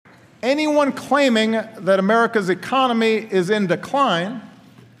Anyone claiming that America's economy is in decline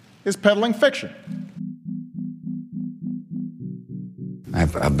is peddling fiction.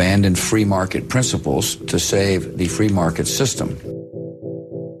 I've abandoned free market principles to save the free market system.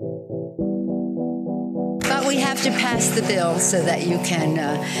 But we have to pass the bill so that you can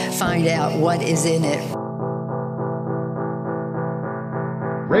find out what is in it.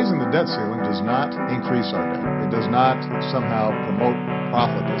 Raising the debt ceiling does not increase our debt. It does not somehow promote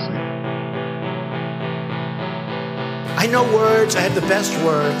profligacy. I know words. I have the best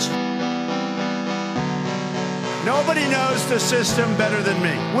words. Nobody knows the system better than me,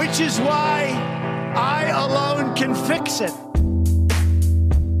 which is why I alone can fix it.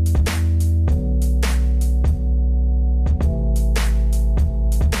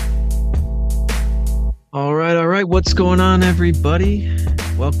 All right. What's going on, everybody?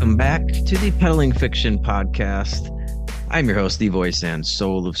 Welcome back to the Peddling Fiction Podcast. I'm your host, the voice and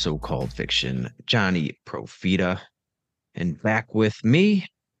soul of so-called fiction, Johnny Profita. And back with me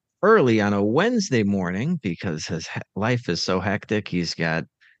early on a Wednesday morning because his life is so hectic. He's got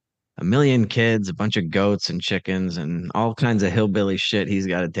a million kids, a bunch of goats and chickens, and all kinds of hillbilly shit he's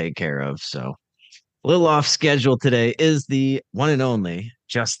got to take care of. So a little off schedule today is the one and only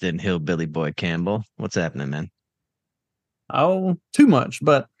Justin Hillbilly Boy Campbell. What's happening, man? Oh, too much,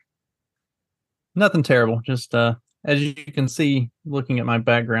 but nothing terrible. Just as you can see, looking at my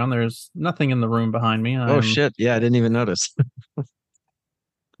background, there's nothing in the room behind me. Oh, shit. Yeah, I didn't even notice.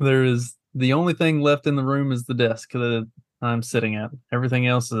 There is the only thing left in the room is the desk that I'm sitting at. Everything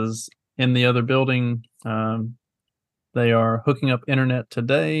else is in the other building. They are hooking up internet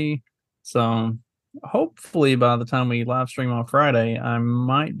today. So hopefully by the time we live stream on Friday, I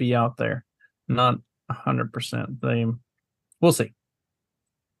might be out there. Not 100%. We'll see.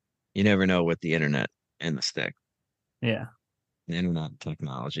 You never know with the internet and the stick. Yeah. The internet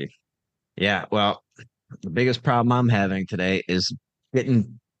technology. Yeah, well, the biggest problem I'm having today is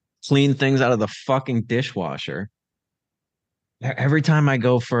getting clean things out of the fucking dishwasher. Every time I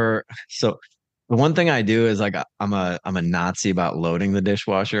go so the one thing I do is like I'm a Nazi about loading the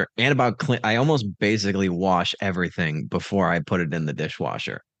dishwasher and about clean. I almost basically wash everything before I put it in the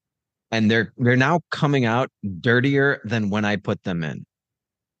dishwasher. And they're now coming out dirtier than when I put them in.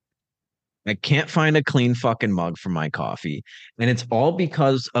 I can't find a clean fucking mug for my coffee. And it's all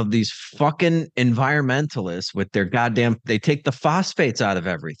because of these fucking environmentalists with their they take the phosphates out of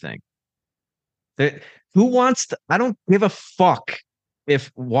everything. I don't give a fuck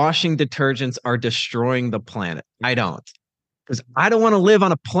if washing detergents are destroying the planet. I don't. Because I don't want to live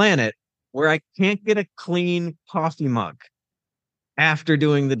on a planet where I can't get a clean coffee mug after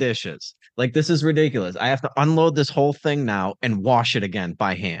doing the dishes. Like, this is ridiculous. I have to unload this whole thing now and wash it again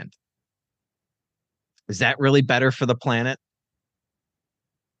by hand. Is that really better for the planet?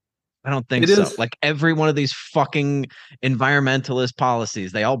 I don't think so. Like, every one of these fucking environmentalist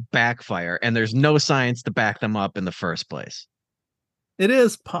policies, they all backfire, and there's no science to back them up in the first place. It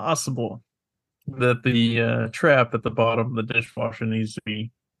is possible that the trap at the bottom of the dishwasher needs to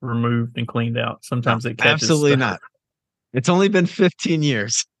be removed and cleaned out. Sometimes it catches absolutely stuff. Not. It's only been 15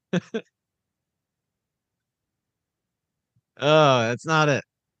 years. Oh, that's not it.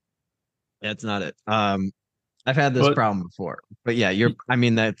 That's not it. I've had this problem before, but yeah,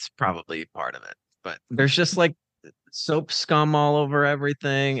 that's probably part of it. But there's just like soap scum all over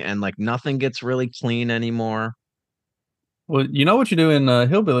everything, and like nothing gets really clean anymore. Well, you know what you do in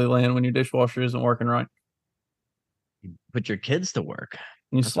hillbilly land when your dishwasher isn't working right? You put your kids to work.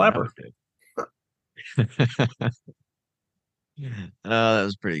 You slap her. Oh, that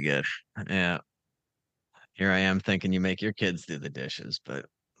was pretty good. Yeah. Here I am thinking you make your kids do the dishes, but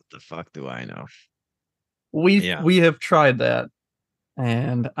what the fuck do I know? We have tried that,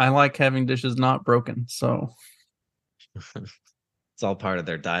 and I like having dishes not broken. So it's all part of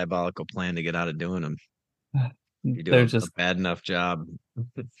their diabolical plan to get out of doing them. You do a bad enough job.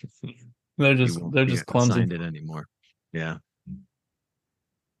 they're just clumsy. It anymore. Yeah.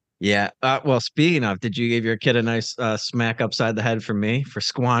 Yeah. Well, speaking of, did you give your kid a nice smack upside the head from me for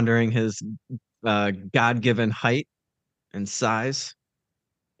squandering his God-given height and size?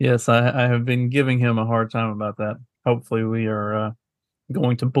 Yes, I have been giving him a hard time about that. Hopefully we are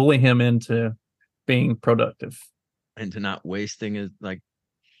going to bully him into being productive. And to not wasting his, like,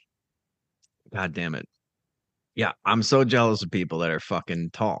 God damn it. Yeah, I'm so jealous of people that are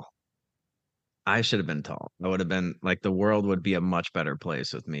fucking tall. I should have been tall. I would have been, like, the world would be a much better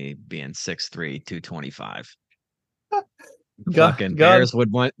place with me being 6'3", 225. Fucking Bears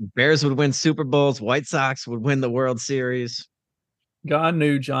would win Super Bowls. White Sox would win the World Series. God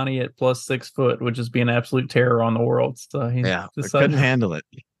knew Johnny at plus 6 foot would just be an absolute terror on the world. So he couldn't handle it.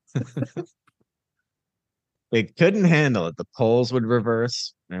 They couldn't handle it. The polls would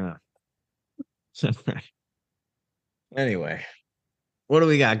reverse. Yeah. Anyway, what do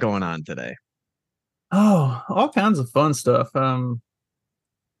we got going on today? Oh, all kinds of fun stuff.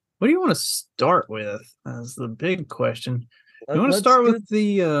 What do you want to start with? That's the big question. You want to start with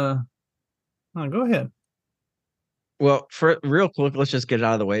the oh, go ahead. Well, for real quick, let's just get it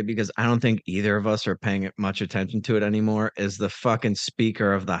out of the way because I don't think either of us are paying much attention to it anymore. Is the fucking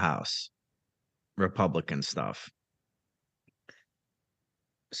Speaker of the House Republican stuff.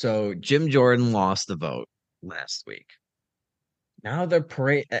 So Jim Jordan lost the vote last week. Now they're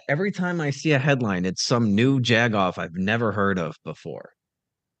parade. Every time I see a headline, it's some new jagoff I've never heard of before.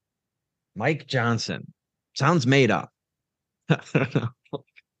 Mike Johnson. Sounds made up. The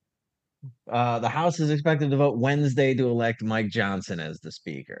House is expected to vote Wednesday to elect Mike Johnson as the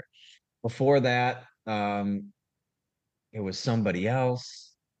Speaker. Before that, it was somebody else.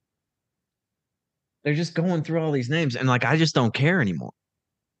 They're just going through all these names, and like I just don't care anymore.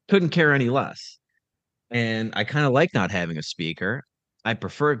 Couldn't care any less. And I kind of like not having a speaker. I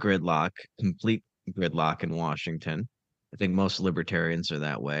prefer gridlock, complete gridlock in Washington. I think most libertarians are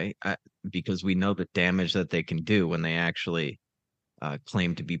that way because we know the damage that they can do when they actually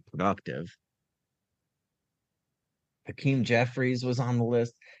claim to be productive. Hakeem Jeffries was on the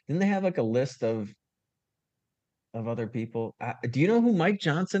list. Didn't they have like a list of other people? Do you know who Mike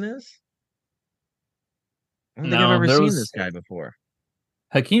Johnson is? I don't think I've ever seen this guy before.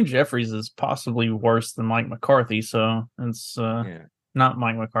 Hakeem Jeffries is possibly worse than Mike McCarthy, so it's not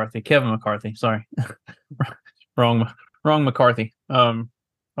Mike McCarthy, Kevin McCarthy. Sorry, wrong McCarthy.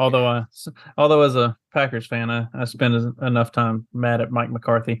 Although as a Packers fan, I spend enough time mad at Mike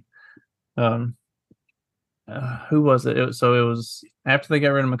McCarthy. Who was it? It was after they got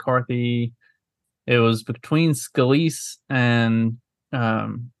rid of McCarthy. It was between Scalise and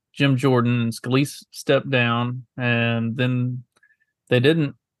Jim Jordan. Scalise stepped down, and then they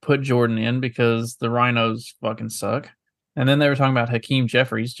didn't put Jordan in because the Rhinos fucking suck. And then they were talking about Hakeem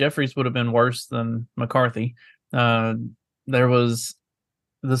Jeffries. Jeffries would have been worse than McCarthy.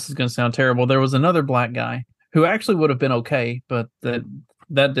 This is going to sound terrible. There was another black guy who actually would have been okay, but that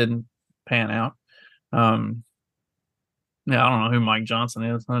didn't pan out. I don't know who Mike Johnson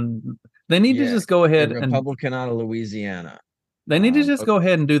is. They need to just go ahead and Republican out of Louisiana. They need to just go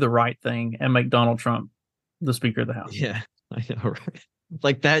ahead and do the right thing and make Donald Trump the Speaker of the House. Yeah, I know, right?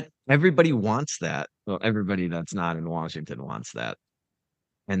 Like that, everybody wants that. Well, everybody that's not in Washington wants that.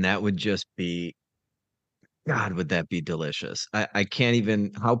 And that would just be, God, would that be delicious? I can't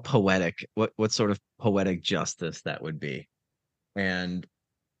even, how poetic, what sort of poetic justice that would be. And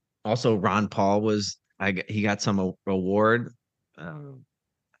also Ron Paul he got some award. I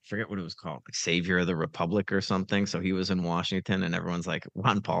forget what it was called, like Savior of the Republic or something. So he was in Washington and everyone's like,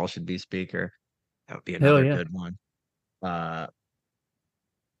 Ron Paul should be Speaker. That would be another good one.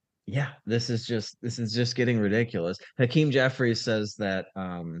 Yeah, this is just getting ridiculous. Hakeem Jeffries says that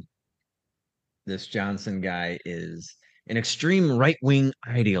this Johnson guy is an extreme right-wing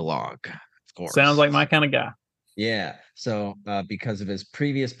ideologue. Of course. Sounds like my kind of guy. Yeah. So because of his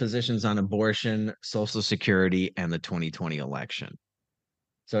previous positions on abortion, Social Security, and the 2020 election.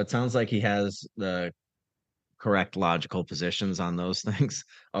 So it sounds like he has the correct logical positions on those things.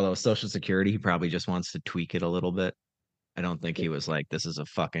 Although Social Security, he probably just wants to tweak it a little bit. I don't think he was like, this is a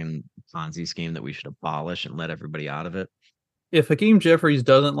fucking Ponzi scheme that we should abolish and let everybody out of it. If Hakeem Jeffries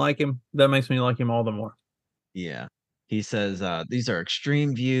doesn't like him, that makes me like him all the more. Yeah. He says these are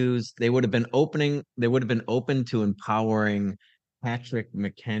extreme views. They would have been open to empowering Patrick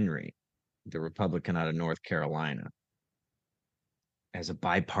McHenry, the Republican out of North Carolina, as a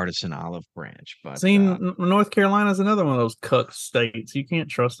bipartisan olive branch. But North Carolina is another one of those cuck states. You can't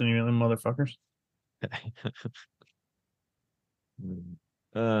trust any of them motherfuckers.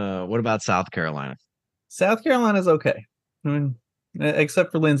 What about South Carolina? South Carolina's okay. I mean,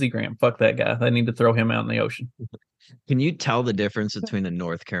 except for Lindsey Graham. Fuck that guy. They need to throw him out in the ocean. Can you tell the difference between a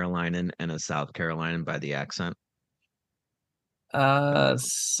North Carolinian and a South Carolinian by the accent?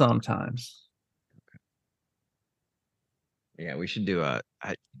 Sometimes. Yeah, we should do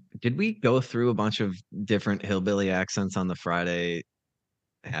did we go through a bunch of different hillbilly accents on the Friday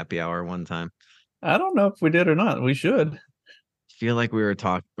happy hour one time? I don't know if we did or not. We should. Feel like we were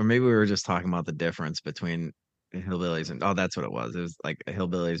talking, or maybe we were just talking about the difference between hillbillies and that's what it was. It was like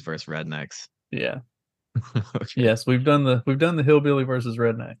hillbillies versus rednecks. Yeah. Okay. Yes, we've done the hillbilly versus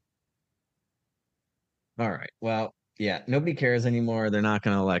redneck. All right. Well, yeah, nobody cares anymore. They're not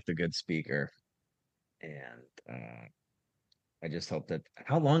going to elect a good speaker, and I just hope that.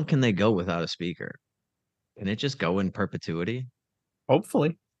 How long can they go without a speaker? Can it just go in perpetuity?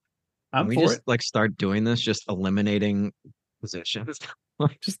 Hopefully. I'm Can we for just it. like start doing this, just eliminating positions?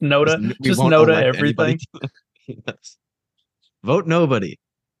 Just Noda, We just won't Noda elect anybody. everything. Yes. Vote nobody.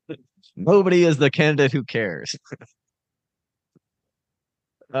 Nobody is the candidate who cares.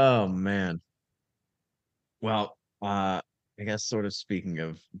 Oh man. Well, I guess sort of speaking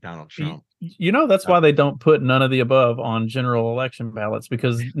of Donald Trump. That's why they don't put none of the above on general election ballots,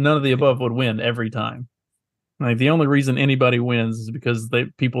 because none of the above would win every time. Like the only reason anybody wins is because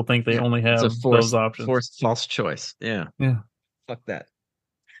people think they only It's have a those options. forced false choice. Yeah. Yeah. Fuck that.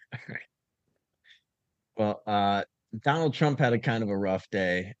 All right. Well, Donald Trump had a kind of a rough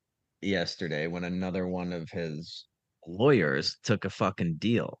day yesterday when another one of his lawyers took a fucking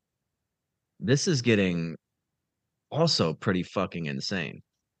deal. This is getting also pretty fucking insane.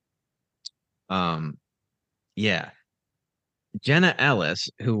 Yeah. Jenna Ellis,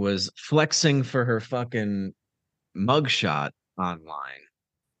 who was flexing for her fucking mugshot online,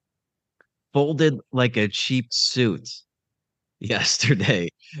 folded like a cheap suit yesterday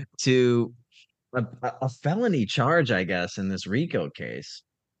to a felony charge, I guess, in this RICO case,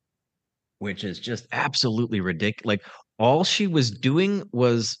 which is just absolutely ridiculous. Like all she was doing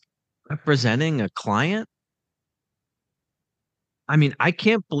was representing a client. I mean, I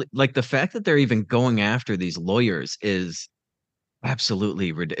can't believe like the fact that they're even going after these lawyers is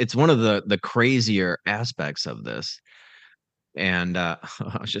absolutely ridiculous. It's one of the crazier aspects of this. And I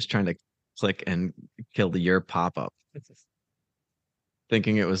was just trying to click and kill the your pop-up,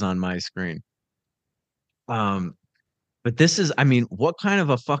 thinking it was on my screen. But this is, I mean, what kind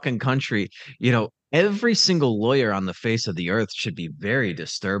of a fucking country, every single lawyer on the face of the earth should be very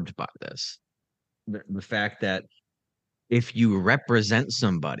disturbed by this. The fact that if you represent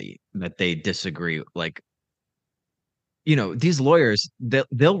somebody that they disagree, like, these lawyers,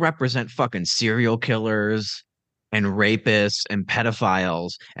 they'll represent fucking serial killers and rapists and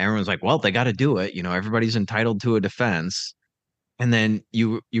pedophiles. Everyone's like, well, they got to do it. Everybody's entitled to a defense. And then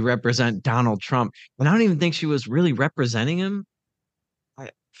you represent Donald Trump. And I don't even think she was really representing him. I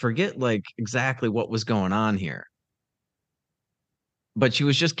forget like exactly what was going on here. But she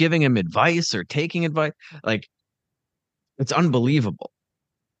was just giving him advice or taking advice. Like it's unbelievable.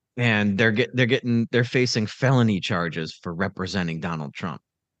 And they're facing felony charges for representing Donald Trump.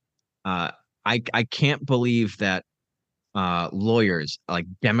 I can't believe that lawyers, like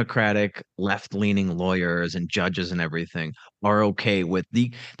Democratic left-leaning lawyers and judges and everything, are okay with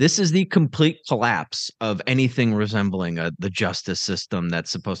this is the complete collapse of anything resembling the justice system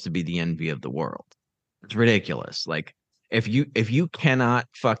that's supposed to be the envy of the world. It's ridiculous. Like if you cannot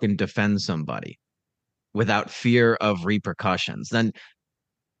fucking defend somebody without fear of repercussions, then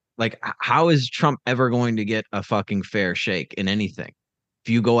like how is Trump ever going to get a fucking fair shake in anything?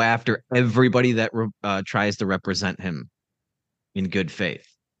 If you go after everybody that tries to represent him in good faith.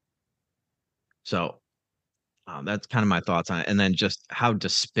 So that's kind of my thoughts on it. And then just how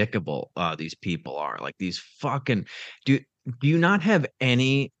despicable these people are. Like these fucking do you not have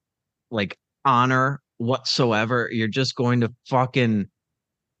any like honor whatsoever? You're just going to fucking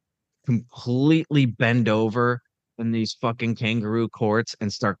completely bend over in these fucking kangaroo courts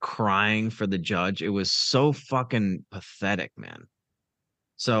and start crying for the judge. It was so fucking pathetic, man.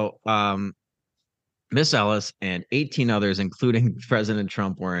 So Miss Ellis and 18 others, including President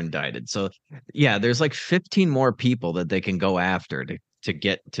Trump, were indicted. So, yeah, there's like 15 more people that they can go after to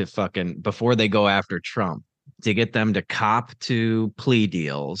get to fucking before they go after Trump, to get them to cop to plea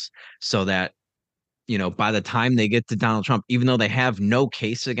deals so that, by the time they get to Donald Trump, even though they have no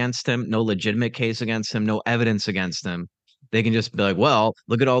case against him, no legitimate case against him, no evidence against him, they can just be like, well,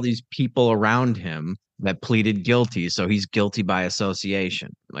 look at all these people around him that pleaded guilty. So he's guilty by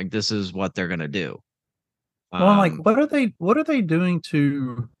association. Like, this is what they're going to do. Well, like, what are they doing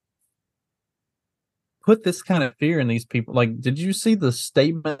to put this kind of fear in these people? Like, did you see the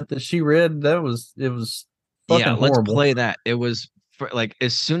statement that she read? It was fucking horrible. Let's play that. It was like,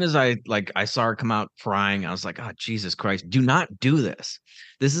 as soon as I saw her come out crying, I was like, oh, Jesus Christ, do not do this.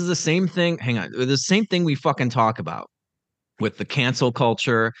 This is the same thing. Hang on. The same thing we fucking talk about with the cancel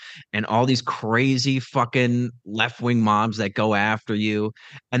culture and all these crazy fucking left-wing mobs that go after you.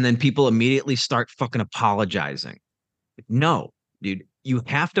 And then people immediately start fucking apologizing. No, dude, you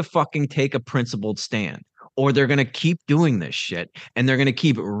have to fucking take a principled stand or they're going to keep doing this shit and they're going to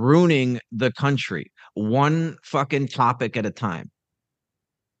keep ruining the country one fucking topic at a time.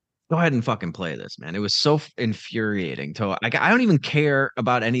 Go ahead and fucking play this, man. It was so infuriating. I don't even care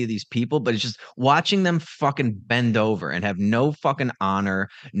about any of these people, but it's just watching them fucking bend over and have no fucking honor,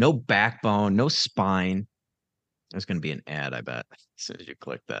 no backbone, no spine. There's going to be an ad, I bet, as soon as you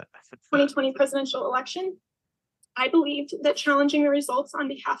click that. 2020 presidential election. I believed that challenging the results on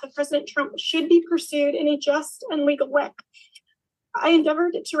behalf of President Trump should be pursued in a just and legal way. I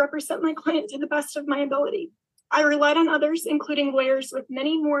endeavored to represent my client to the best of my ability. I relied on others, including lawyers with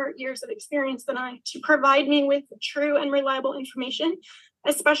many more years of experience than I, to provide me with true and reliable information,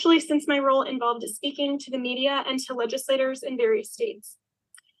 especially since my role involved speaking to the media and to legislators in various states.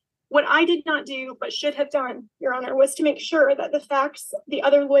 What I did not do, but should have done, Your Honor, was to make sure that the facts the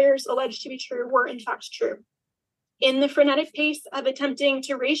other lawyers alleged to be true were in fact true. In the frenetic pace of attempting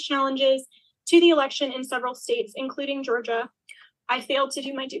to raise challenges to the election in several states, including Georgia, I failed to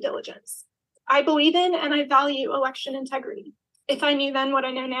do my due diligence. I believe in and I value election integrity. If I knew then what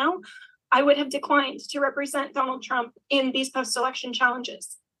I know now, I would have declined to represent Donald Trump in these post-election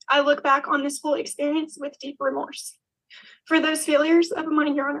challenges. I look back on this whole experience with deep remorse. For those failures of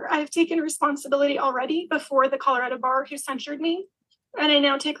mine, Your Honor, I have taken responsibility already before the Colorado bar who censured me, and I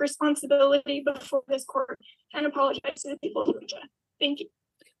now take responsibility before this court and apologize to the people of Georgia. Thank you.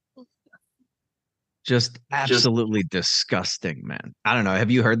 Just absolutely disgusting, man. I don't know.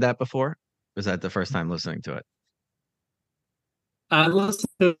 Have you heard that before? Was that the first time listening to it? I listened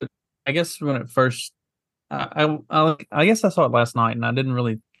to it, I guess, when it first. I guess I saw it last night, and I didn't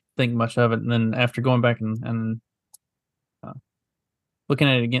really think much of it. And then after going back and looking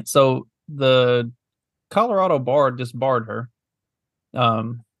at it again, so the Colorado bar disbarred her.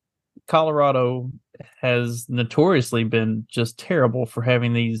 Colorado has notoriously been just terrible for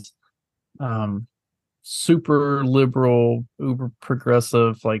having these super liberal, uber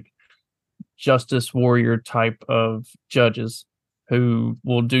progressive, like justice warrior type of judges who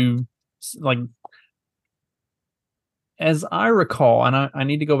will do, like, as I recall, and I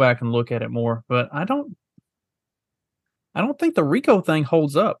need to go back and look at it more, but I don't think the RICO thing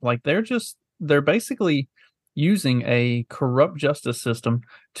holds up. Like, they're basically using a corrupt justice system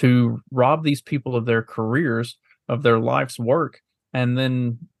to rob these people of their careers, of their life's work, and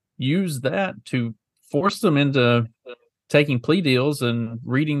then use that to force them into taking plea deals and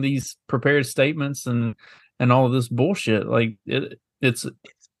reading these prepared statements and all of this bullshit. Like, it's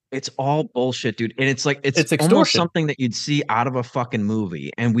all bullshit, dude. And it's like it's extortion. Almost something that you'd see out of a fucking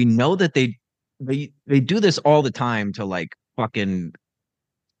movie. And we know that they do this all the time to, like, fucking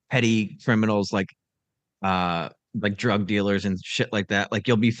petty criminals, like drug dealers and shit like that. Like,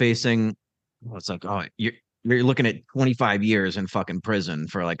 you'll be facing, it's like, oh, you're looking at 25 years in fucking prison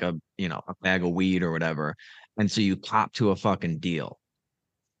for, like, a bag of weed or whatever. And so you cop to a fucking deal.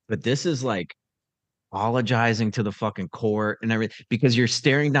 But this is like apologizing to the fucking court and everything because you're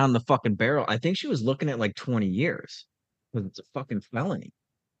staring down the fucking barrel. I think she was looking at like 20 years because it's a fucking felony.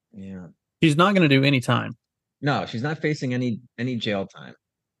 Yeah. She's not going to do any time. No, she's not facing any jail time,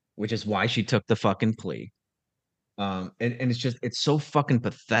 which is why she took the fucking plea. And it's so fucking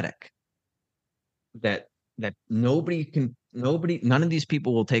pathetic that none of these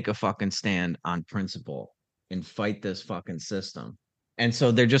people will take a fucking stand on principle and fight this fucking system. And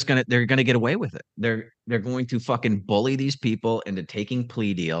so they're gonna get away with it. They're going to fucking bully these people into taking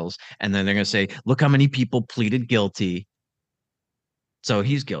plea deals, and then they're gonna say, look how many people pleaded guilty. So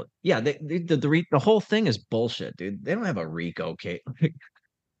he's guilty. Yeah, the whole thing is bullshit, dude. They don't have a RICO case.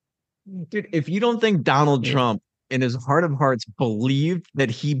 Dude, if you don't think Donald Trump in his heart of hearts believed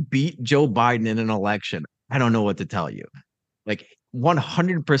that he beat Joe Biden in an election, I don't know what to tell you. Like,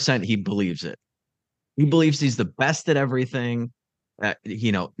 100% he believes it. He believes he's the best at everything.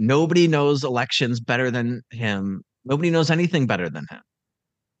 Nobody knows elections better than him. Nobody knows anything better than him.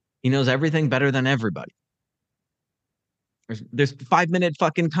 He knows everything better than everybody. There's 5-minute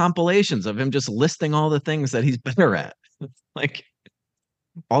fucking compilations of him just listing all the things that he's better at. Like,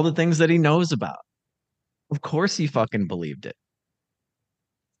 all the things that he knows about. Of course he fucking believed it.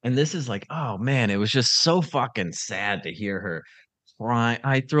 And this is like, oh man, it was just so fucking sad to hear her cry.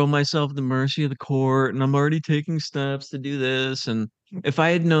 I throw myself at the mercy of the court and I'm already taking steps to do this. And if I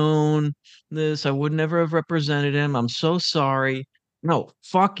had known this, I would never have represented him. I'm so sorry. No,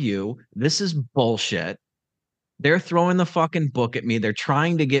 fuck you. This is bullshit. They're throwing the fucking book at me. They're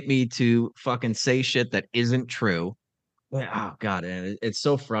trying to get me to fucking say shit that isn't true. Oh God, it's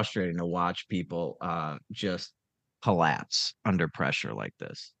so frustrating to watch people just collapse under pressure like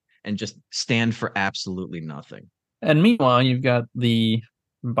this and just stand for absolutely nothing. And meanwhile, you've got the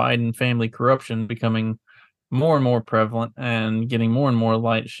Biden family corruption becoming more and more prevalent and getting more and more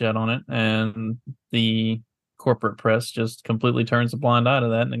light shed on it. And the corporate press just completely turns a blind eye to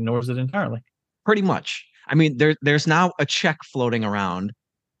that and ignores it entirely. Pretty much. I mean, there's now a check floating around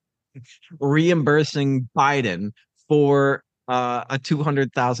reimbursing Biden for a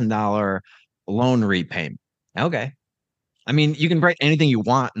 $200,000 loan repayment. Okay. I mean, you can write anything you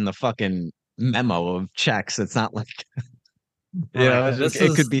want in the fucking memo of checks. It's not like this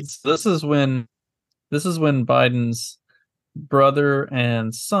could be. This is when Biden's brother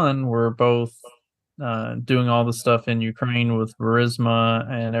and son were both doing all the stuff in Ukraine with Burisma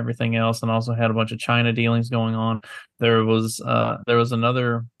and everything else, and also had a bunch of China dealings going on. There was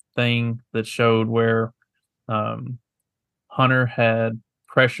another thing that showed where Hunter had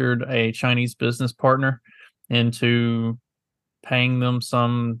pressured a Chinese business partner into paying them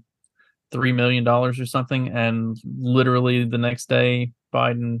some $3 million or something, and literally the next day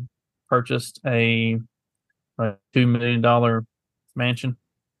Biden purchased a $2 million mansion.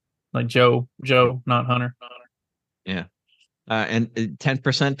 Like Joe, not Hunter. Yeah. And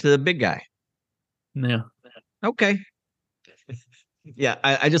 10% to the big guy. Yeah. Okay. Yeah,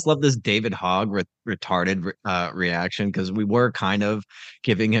 I just love this David Hogg retarded reaction, because we were kind of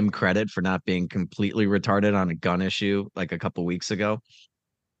giving him credit for not being completely retarded on a gun issue like a couple weeks ago.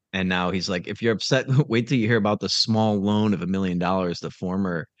 And now he's like, if you're upset, wait till you hear about the small loan of $1 million the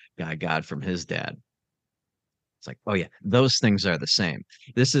former guy got from his dad. It's like, oh yeah, those things are the same.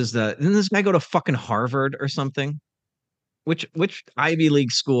 Didn't this guy go to fucking Harvard or something? Which Ivy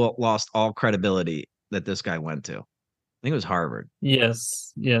League school lost all credibility that this guy went to? I think it was Harvard.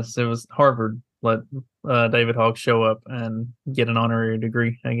 Yes, it was Harvard. Let David Hogg show up and get an honorary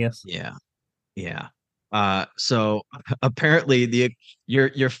degree, I guess. Yeah. So apparently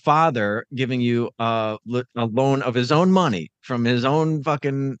your father giving you a loan of his own money from his own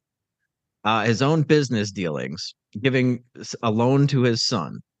fucking his own business dealings, giving a loan to his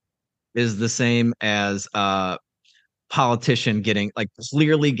son, is the same as a politician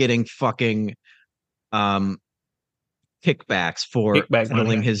clearly getting fucking kickbacks for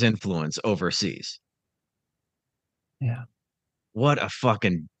peddling his influence overseas. Yeah. What a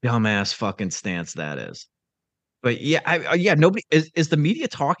fucking dumbass fucking stance that is. But yeah, nobody is the media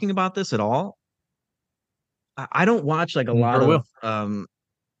talking about this at all? I don't watch like a lot of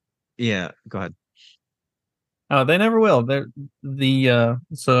yeah, go ahead. They never will.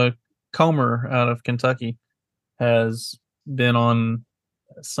 So Comer out of Kentucky has been on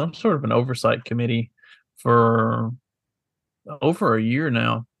some sort of an oversight committee for over a year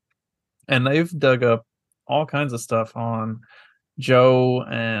now, and they've dug up all kinds of stuff on Joe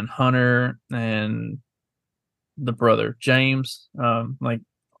and Hunter and the brother James, like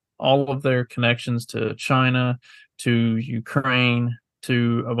all of their connections to China, to Ukraine,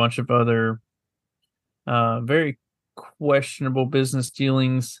 to a bunch of other very questionable business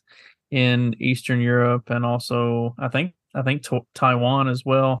dealings in Eastern Europe, and also I think Taiwan as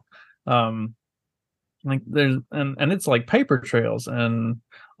well. Like there's and it's like paper trails and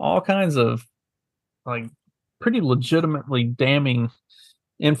all kinds of like pretty legitimately damning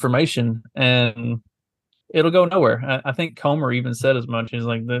information, and it'll go nowhere. I think Comer even said as much. He's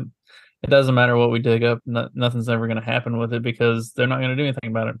like, it doesn't matter what we dig up, nothing's ever going to happen with it because they're not going to do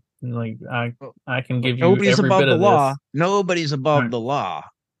anything about it. Like I can give you nobody's every above bit the of law. this. Nobody's above the law.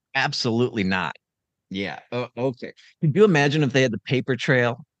 Absolutely not. Yeah. Okay. Could you imagine if they had the paper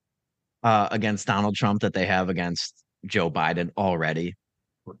trail against Donald Trump that they have against Joe Biden already?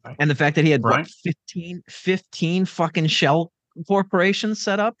 And the fact that he had what, 15 fucking shell corporations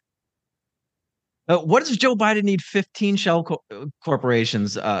set up? What does Joe Biden need 15 shell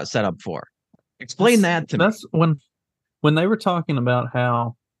corporations set up for? Explain that to me. That's when they were talking about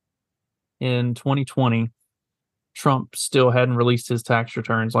how in 2020 Trump still hadn't released his tax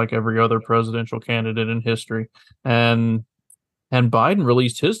returns like every other presidential candidate in history, and Biden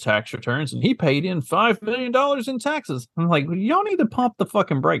released his tax returns and he paid in $5 million in taxes. I'm like, y'all need to pump the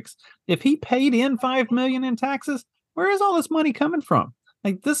fucking brakes. If he paid in $5 million in taxes, where is all this money coming from?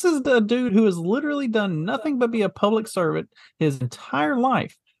 Like, this is the dude who has literally done nothing but be a public servant his entire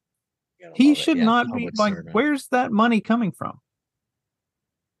life. He should not be like, where's that money coming from?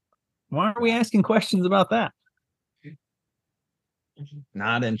 Why are we asking questions about that?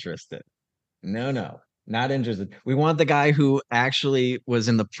 Not interested. No, not interested. We want the guy who actually was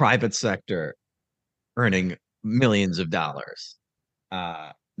in the private sector earning millions of dollars.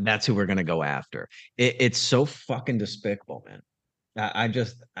 That's who we're going to go after. It's so fucking despicable, man. I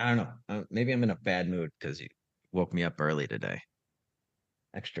don't know. Maybe I'm in a bad mood because you woke me up early today.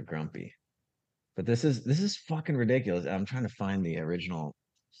 Extra grumpy. But this is fucking ridiculous. I'm trying to find the original.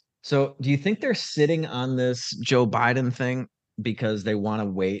 So do you think they're sitting on this Joe Biden thing because they want to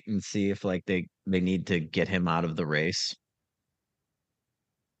wait and see if like they need to get him out of the race?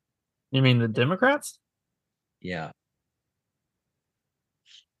 You mean the Democrats? Yeah.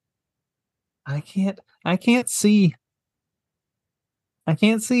 I can't see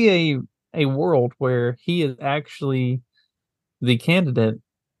a world where he is actually the candidate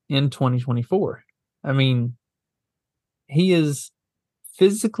in 2024. I mean, he is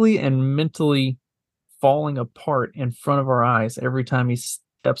physically and mentally falling apart in front of our eyes every time he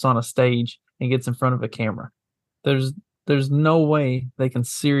steps on a stage and gets in front of a camera. There's no way they can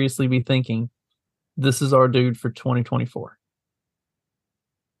seriously be thinking this is our dude for 2024.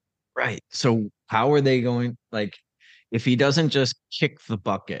 Right. So how are they going, like, if he doesn't just kick the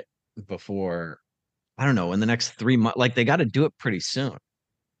bucket before, I don't know, in the next 3 months, like they got to do it pretty soon.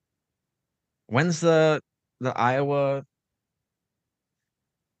 When's the Iowa?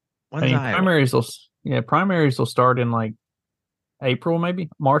 When's Iowa? Primaries will start in like April, maybe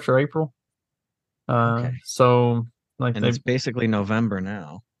March or April. Okay. So like And it's basically November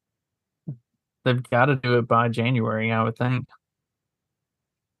now. They've got to do it by January, I would think.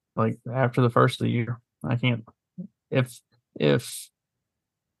 Like after the first of the year. I can't, if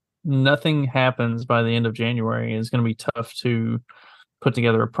nothing happens by the end of January, it's going to be tough to put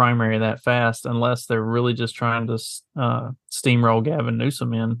together a primary that fast unless they're really just trying to steamroll Gavin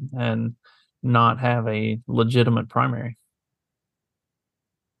Newsom in and not have a legitimate primary.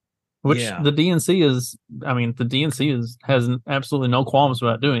 Which the DNC has absolutely no qualms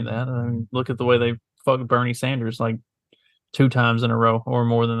about doing that. I mean, look at the way they fucked Bernie Sanders like 2 times in a row or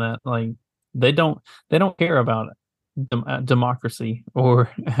more than that. Like they don't care about democracy or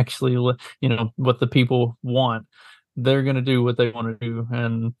actually, what the people want. They're going to do what they want to do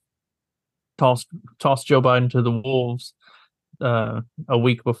and toss Joe Biden to the wolves a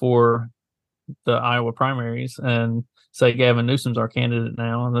week before the Iowa primaries and say Gavin Newsom's our candidate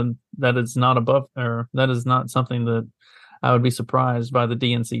now, and then that is not something that I would be surprised by the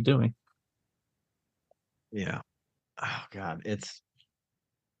DNC doing. Yeah. Oh God,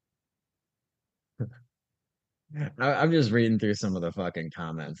 I'm just reading through some of the fucking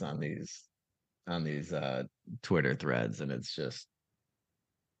comments on these Twitter threads, and it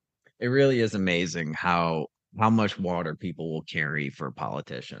really is amazing how much water people will carry for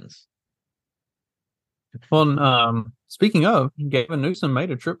politicians. Well, speaking of, Gavin Newsom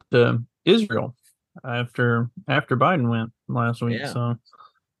made a trip to Israel after Biden went last week. Yeah. So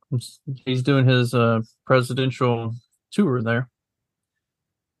he's doing his presidential tour there.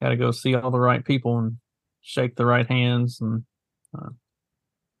 Got to go see all the right people and shake the right hands and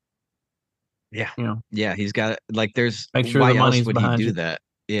yeah, he's got, like, there's, make sure why the else money's would he behind do you. that?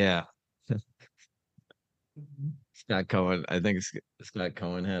 Yeah. Scott Cohen, I think Scott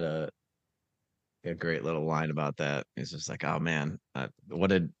Cohen had a great little line about that. He's just like, oh man,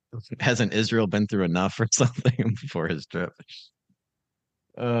 hasn't Israel been through enough or something before his trip?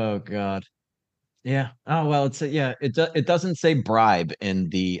 Oh God. Yeah. Oh well, it doesn't say bribe in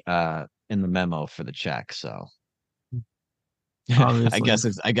the memo for the check, so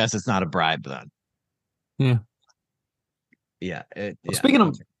Obviously. I guess it's not a bribe then. Yeah. Yeah. Speaking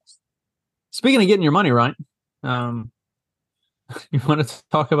of getting your money right, you want to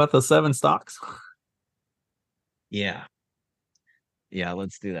talk about the 7 stocks? Yeah. Yeah,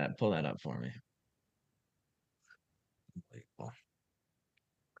 let's do that. Pull that up for me.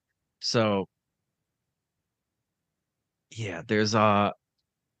 So, yeah, there's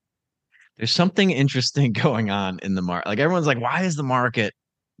something interesting going on in the market. Like everyone's like, why is the market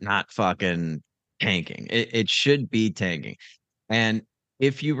not fucking tanking? It should be tanking. And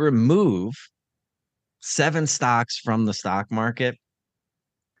if you remove 7 stocks from the stock market,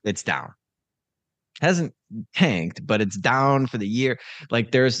 it's down. Hasn't tanked, but it's down for the year.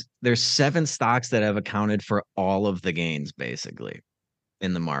 Like there's 7 stocks that have accounted for all of the gains basically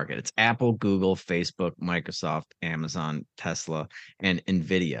in the market. It's Apple, Google, Facebook, Microsoft, Amazon, Tesla, and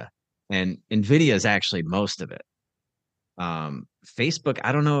Nvidia. And Nvidia is actually most of it. Facebook,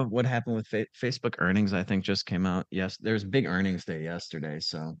 I don't know what happened with Facebook earnings. I think just came out. Yes, there's big earnings day yesterday,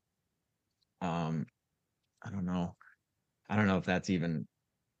 so I don't know. I don't know if that's even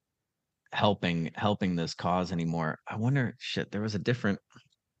helping this cause anymore. I wonder, there was a different,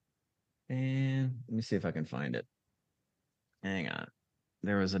 and let me see if I can find it. Hang on.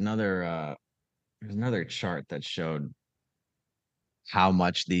 There was another chart that showed how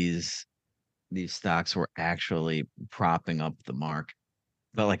much these stocks were actually propping up the market.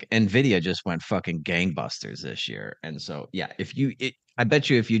 But like Nvidia just went fucking gangbusters this year. And so yeah, I bet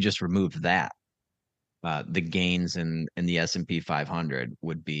you if you just removed that, the gains in the S&P 500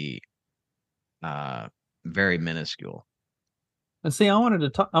 would be very minuscule. And see, I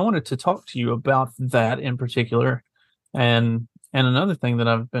wanted to talk to you about that in particular, and another thing that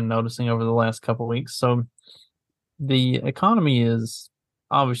I've been noticing over the last couple of weeks. So, the economy is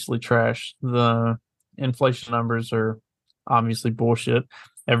obviously trash. The inflation numbers are obviously bullshit.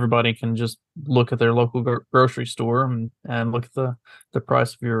 everybody can just look at their local grocery store and look at the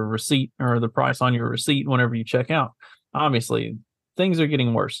price of your receipt or the price on your receipt whenever you check out. Obviously, things are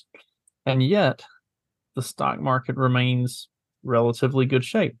getting worse. And yet, the stock market remains relatively good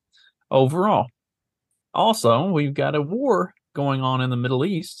shape overall. Also, we've got a war going on in the Middle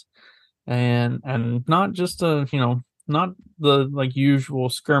East, and not just not the like usual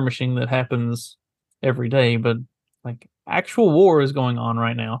skirmishing that happens every day, but like actual war is going on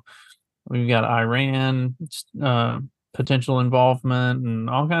right now. We've got Iran, potential involvement, and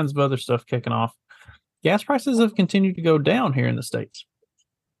all kinds of other stuff kicking off. Gas prices have continued to go down here in the States.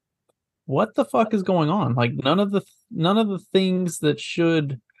 What the fuck is going on? Like none of the things that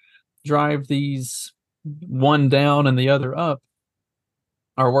should drive these one down and the other up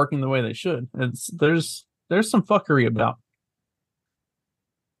are working the way they should. There's some fuckery about.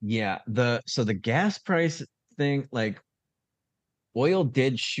 Yeah, so the gas price thing, like oil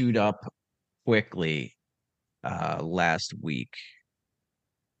did shoot up quickly last week.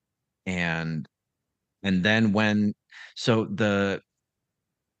 And then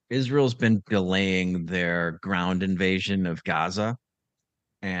Israel's been delaying their ground invasion of Gaza,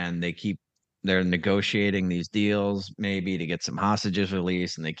 and they're negotiating these deals maybe to get some hostages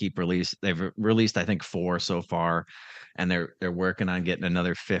released, and they've released I think 4 so far, and they're working on getting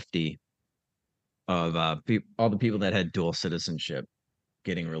another 50 of all the people that had dual citizenship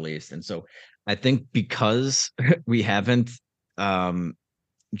getting released. And so I think because we haven't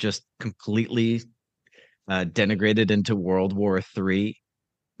just completely denigrated into World War III,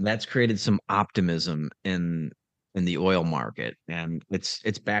 that's created some optimism in the oil market, and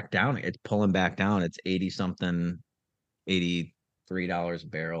it's back down. It's pulling back down. It's $83 a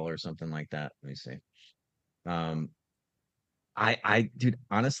barrel or something like that. Let me see. Dude,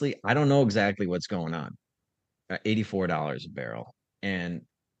 honestly, I don't know exactly what's going on. $84 a barrel, and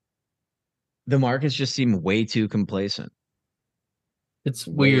the markets just seem way too complacent. It's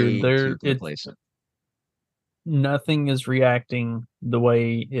weird. Nothing is reacting the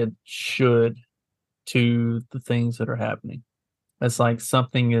way it should to the things that are happening. It's like some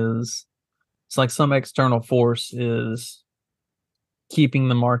external force is keeping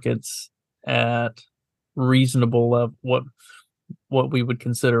the markets at reasonable level, what we would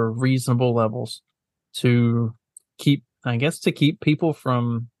consider reasonable levels, to keep people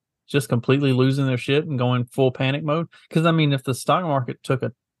from just completely losing their shit and going full panic mode. Because I mean, if the stock market took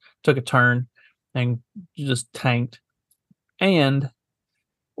a turn and just tanked, and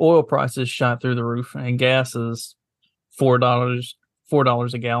oil prices shot through the roof, and gas is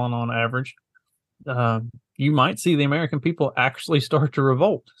 $4 a gallon on average, you might see the American people actually start to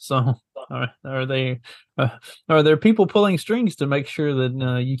revolt. So are there people pulling strings to make sure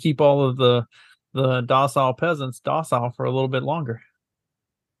that you keep all of the docile peasants docile for a little bit longer?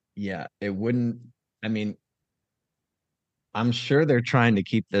 Yeah, it wouldn't. I mean, I'm sure they're trying to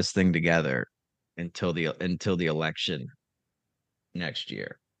keep this thing together until the election next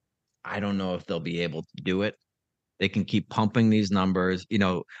year. I don't know if they'll be able to do it. They can keep pumping these numbers.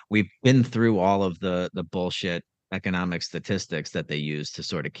 We've been through all of the bullshit economic statistics that they use to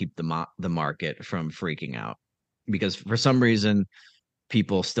sort of keep the market from freaking out, because for some reason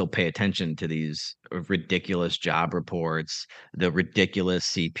people still pay attention to these ridiculous job reports, the ridiculous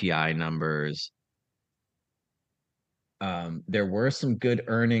CPI numbers. There were some good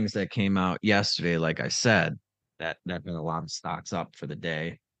earnings that came out yesterday, like I said, that been a lot of stocks up for the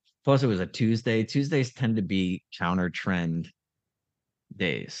day. Plus, it was a Tuesday. Tuesdays tend to be counter trend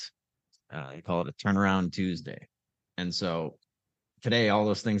days. They call it a turnaround Tuesday. And so today, all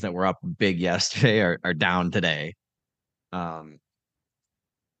those things that were up big yesterday are down today.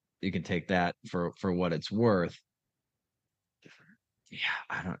 You can take that for what it's worth.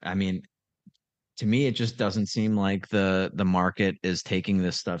 Yeah, to me, it just doesn't seem like the market is taking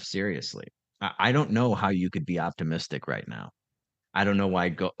this stuff seriously. I don't know how you could be optimistic right now. I don't know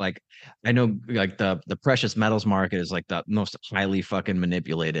why I know like the precious metals market is like the most highly fucking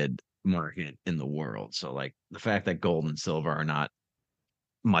manipulated market in the world. So like the fact that gold and silver are not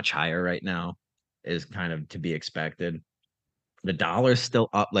much higher right now is kind of to be expected. The dollar's still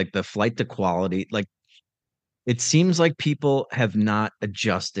up, like the flight to quality, like it seems like people have not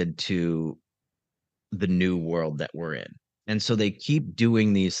adjusted to the new world that we're in. And so they keep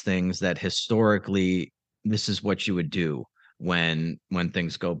doing these things that historically this is what you would do when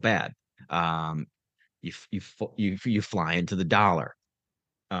things go bad. You fly into the dollar.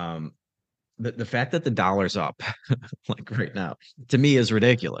 The fact that the dollar's up like right now to me is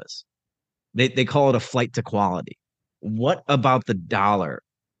ridiculous. They call it a flight to quality. What about the dollar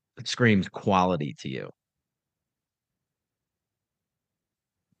screams quality to you?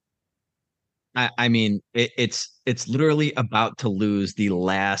 I mean, it's literally about to lose the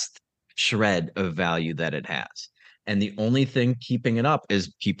last shred of value that it has. And the only thing keeping it up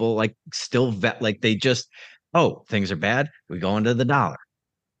is people like still vet like they just, oh, things are bad, we go into the dollar.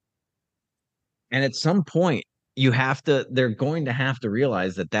 And at some point, they're going to have to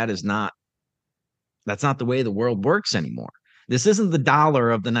realize that that's not the way the world works anymore. This isn't the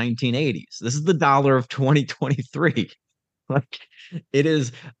dollar of the 1980s. This is the dollar of 2023. Like it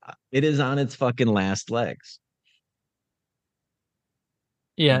is on its fucking last legs.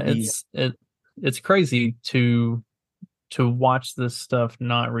 Yeah, The- it's crazy to watch this stuff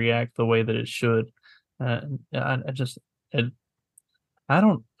not react the way that it should. I just it, I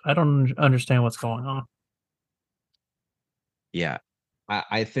don't understand what's going on. yeah.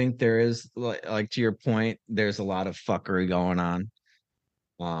 I think there is like to your point, there's a lot of fuckery going on.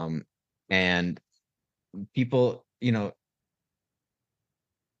 And people,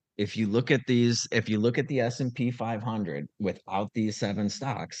 if you look at the S&P 500 without these seven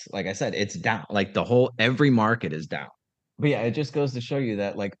stocks, like I said, it's down. Like every market is down. But yeah, it just goes to show you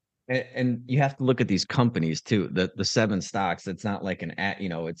that like, and you have to look at these companies too. The seven stocks, it's not like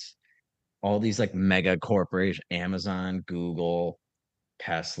it's all these like mega corporations, Amazon, Google,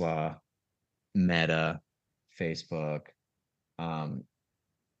 Tesla, Meta, Facebook, um,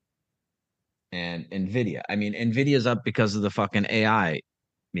 and Nvidia. I mean, Nvidia's up because of the fucking AI,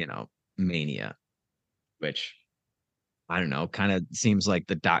 mania, which I don't know, kind of seems like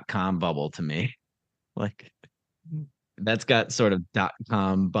the .com bubble to me. Like that's got sort of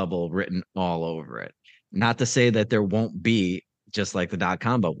 .com bubble written all over it. Not to say that there won't be just like the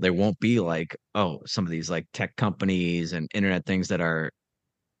 .com bubble. There won't be like, oh, some of these like tech companies and internet things that are,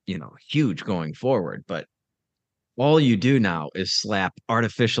 huge going forward, but all you do now is slap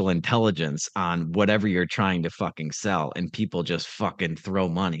artificial intelligence on whatever you're trying to fucking sell, and people just fucking throw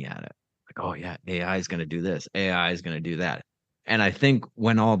money at it. Like, oh yeah, AI is going to do this, AI is going to do that. And I think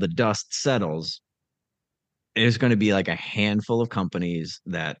when all the dust settles, there's going to be like a handful of companies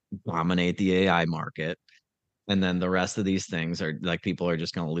that dominate the AI market. And then the rest of these things are like people are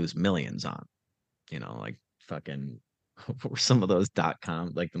just going to lose millions on, like fucking some of those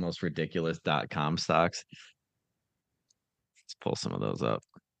 .com, like the most ridiculous .com stocks. Let's pull some of those up.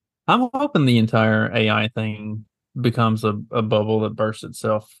 I'm hoping the entire AI thing becomes a bubble that bursts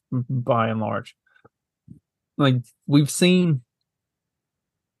itself by and large. Like we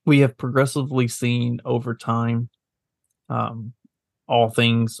have progressively seen over time, all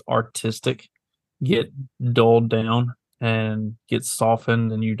things artistic get dulled down and get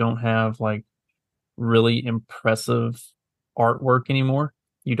softened, and you don't have like really impressive artwork anymore.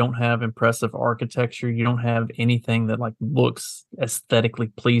 You don't have impressive architecture. You don't have anything that like looks aesthetically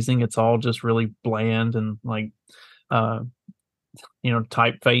pleasing. It's all just really bland and like uh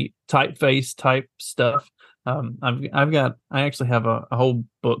typeface type stuff. I actually have a whole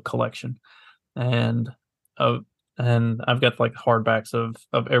book collection, and I've got like hardbacks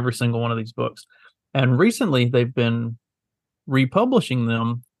of every single one of these books. And recently they've been republishing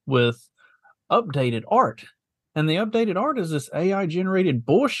them with updated art. And the updated art is this AI generated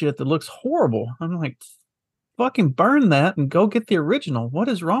bullshit that looks horrible. I'm like, fucking burn that and go get the original. What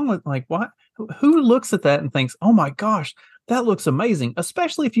is wrong with like what? Who looks at that and thinks, oh my gosh, that looks amazing?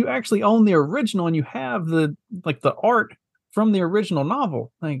 Especially if you actually own the original and you have the art from the original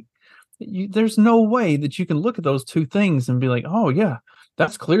novel. Like, there's no way that you can look at those two things and be like, oh yeah,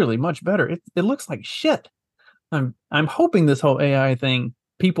 that's clearly much better. It looks like shit. I'm hoping this whole AI thing,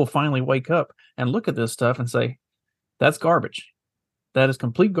 people finally wake up and look at this stuff and say, that's garbage. That is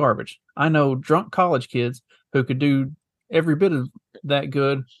complete garbage. I know drunk college kids who could do every bit of that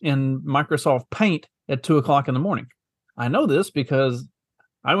good in Microsoft Paint at 2:00 in the morning. I know this because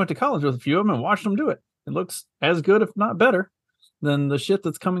I went to college with a few of them and watched them do it. It looks as good, if not better, than the shit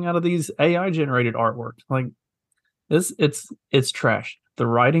that's coming out of these AI generated artwork. Like it's trash. The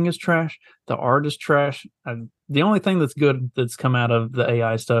writing is trash. The art is trash. The only thing that's good that's come out of the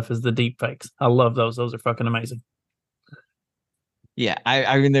AI stuff is the deep fakes. I love those. Those are fucking amazing. Yeah,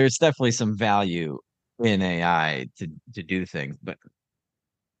 I mean, there's definitely some value in AI to do things, but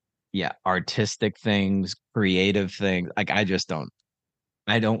yeah, artistic things, creative things, like I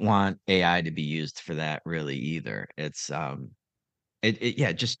don't want AI to be used for that really either. It's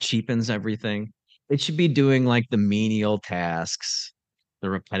it just cheapens everything. It should be doing like the menial tasks, the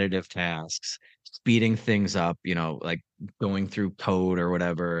repetitive tasks, speeding things up, like going through code or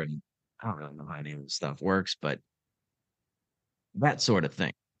whatever. And I don't really know how any of this stuff works, but that sort of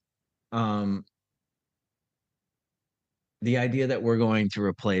thing. Um, the idea that we're going to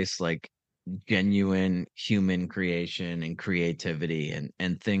replace like genuine human creation and creativity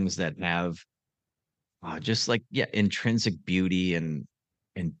and things that have just like, yeah, intrinsic beauty and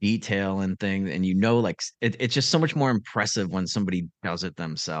detail and things. And like it's just so much more impressive when somebody does it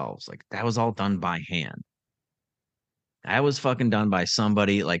themselves. Like that was all done by hand. That was fucking done by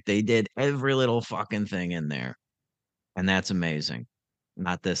somebody. Like they did every little fucking thing in there. And that's amazing.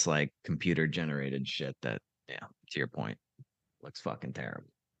 Not this like computer generated shit that, yeah, to your point, looks fucking terrible.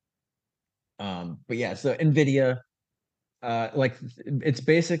 But yeah, so Nvidia, like it's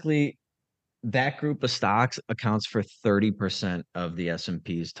basically that group of stocks accounts for 30% of the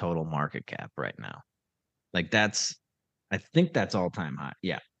S&P's total market cap right now. Like I think that's all-time high.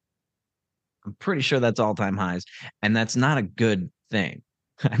 Yeah. I'm pretty sure that's all-time highs, and that's not a good thing.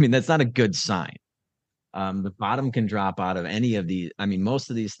 I mean, that's not a good sign. The bottom can drop out of any of these. I mean,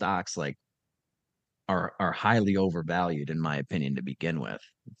 most of these stocks like are highly overvalued in my opinion to begin with.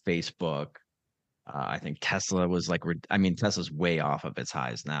 Facebook, I think Tesla was like, I mean, Tesla's way off of its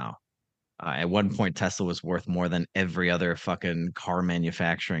highs now. At one point, Tesla was worth more than every other fucking car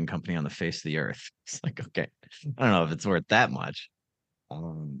manufacturing company on the face of the earth. It's like, okay, I don't know if it's worth that much.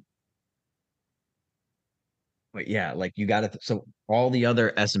 But yeah, like you got to. So all the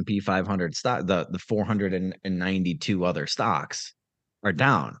other S&P 500 stock, the 492 other stocks are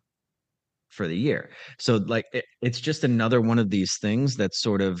down for the year. So like it's just another one of these things that's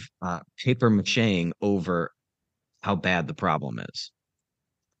sort of paper macheing over how bad the problem is.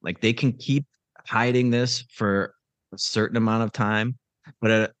 Like they can keep hiding this for a certain amount of time,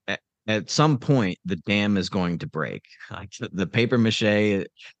 but at some point the dam is going to break. Like the paper mache,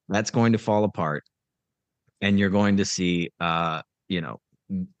 that's going to fall apart, and you're going to see,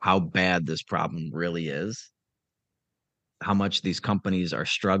 how bad this problem really is, how much these companies are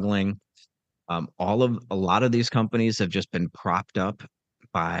struggling. A lot of these companies have just been propped up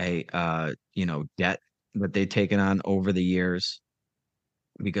by, debt that they've taken on over the years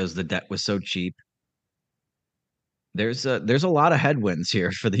because the debt was so cheap. There's a lot of headwinds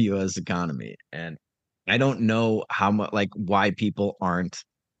here for the U.S. economy, and I don't know why people aren't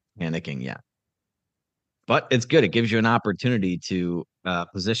panicking yet. But it's good. It gives you an opportunity to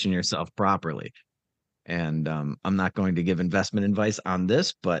position yourself properly. And I'm not going to give investment advice on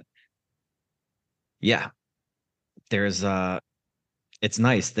this, but yeah, it's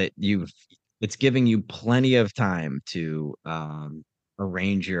nice that it's giving you plenty of time to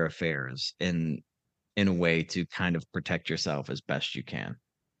arrange your affairs in a way to kind of protect yourself as best you can,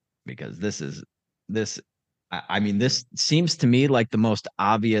 because this seems to me like the most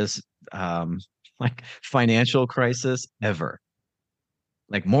obvious like financial crisis ever.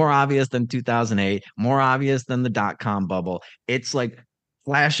 Like more obvious than 2008, more obvious than the dot-com bubble. It's like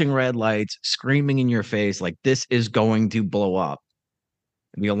flashing red lights, screaming in your face, like this is going to blow up.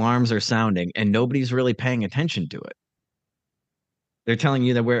 The alarms are sounding and nobody's really paying attention to it. They're telling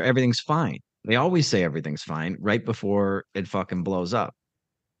you that everything's fine. They always say everything's fine right before it fucking blows up.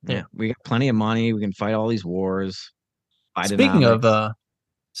 Yeah, we got plenty of money. We can fight all these wars.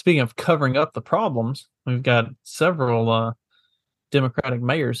 Speaking of covering up the problems, we've got several Democratic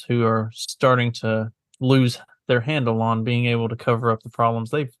mayors who are starting to lose their handle on being able to cover up the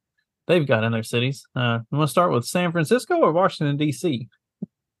problems they've got in their cities. You want to start with San Francisco or Washington, D.C.?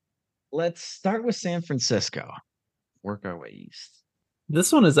 Let's start with San Francisco. Work our way east.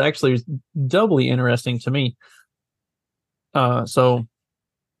 This one is actually doubly interesting to me. So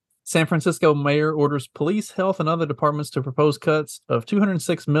San Francisco mayor orders police, health, and other departments to propose cuts of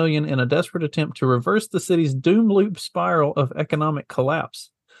 $206 million in a desperate attempt to reverse the city's doom loop spiral of economic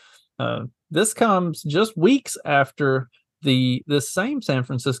collapse. This comes just weeks after this same San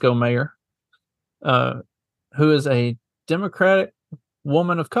Francisco mayor, who is a Democratic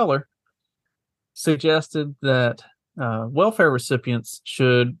woman of color, suggested that welfare recipients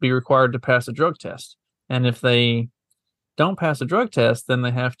should be required to pass a drug test. And if they don't pass a drug test, then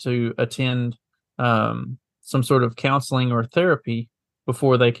they have to attend some sort of counseling or therapy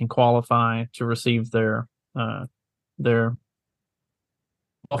before they can qualify to receive their welfare.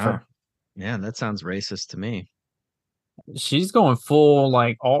 Oh, yeah, that sounds racist to me. She's going full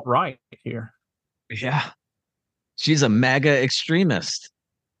like alt-right here. Yeah. She's a MAGA extremist.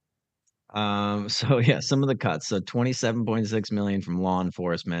 So yeah, some of the cuts. So 27.6 million from law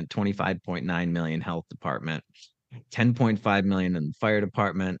enforcement, 25.9 million health department, 10.5 million in the fire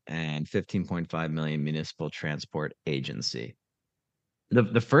department, and 15.5 million municipal transport agency.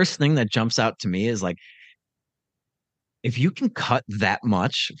 The first thing that jumps out to me is like, if you can cut that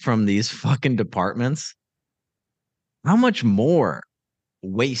much from these fucking departments, how much more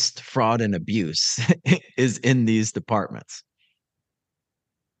waste, fraud, and abuse is in these departments?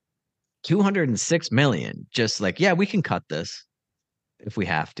 206 million, just like, yeah, we can cut this if we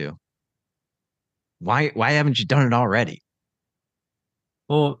have to. Why haven't you done it already?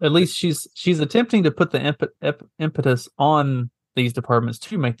 Well, at least she's attempting to put the impetus on these departments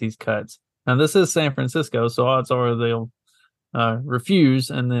to make these cuts. Now, this is San Francisco, so odds are they'll refuse,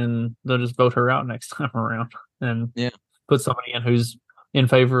 and then they'll just vote her out next time around and put somebody in who's in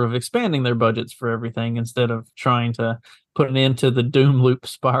favor of expanding their budgets for everything instead of trying to put an end to the doom loop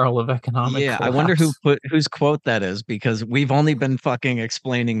spiral of economic collapse. I wonder whose quote that is, because we've only been fucking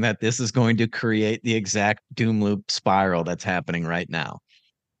explaining that this is going to create the exact doom loop spiral that's happening right now.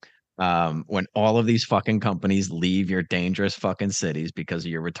 When all of these fucking companies leave your dangerous fucking cities because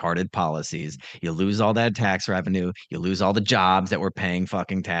of your retarded policies, you lose all that tax revenue, you lose all the jobs that were paying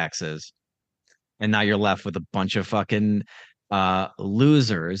fucking taxes, and now you're left with a bunch of fucking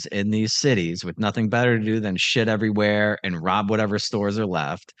losers in these cities with nothing better to do than shit everywhere and rob whatever stores are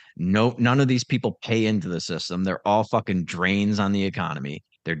left. None of these people pay into the system. They're all fucking drains on the economy.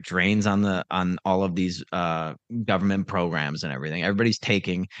 They're drains on all of these government programs and everything. Everybody's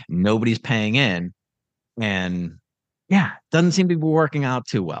taking, nobody's paying in, and doesn't seem to be working out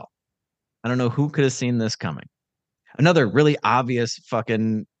too well. I don't know who could have seen this coming. Another really obvious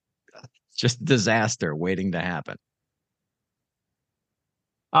fucking just disaster waiting to happen.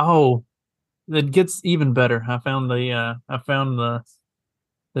 Oh, it gets even better. I found the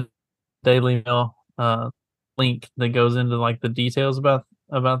Daily Mail link that goes into like the details about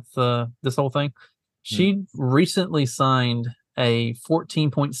this whole thing. She recently signed a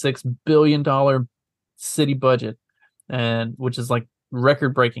 $14.6 billion city budget, and which is like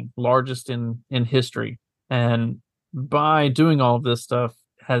record breaking, largest in history. And by doing all of this stuff,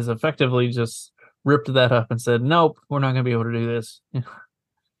 has effectively just ripped that up and said, nope, we're not going to be able to do this.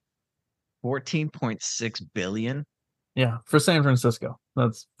 14.6 billion. Yeah, for San Francisco.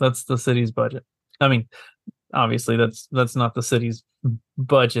 That's the city's budget. I mean, obviously that's not the city's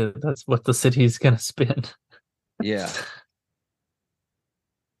budget. That's what the city's going to spend. Yeah.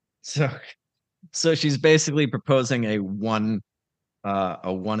 So she's basically proposing a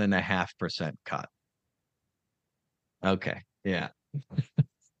 1.5% cut. Okay. Yeah.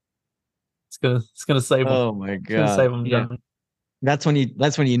 It's gonna save them. Oh my god. Save them. Yeah. That's when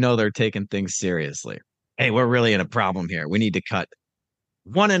you know they're taking things seriously. Hey, we're really in a problem here. We need to cut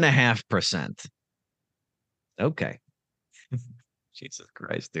 1.5%. Okay. Jesus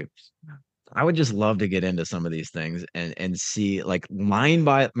Christ, dude. I would just love to get into some of these things and see like line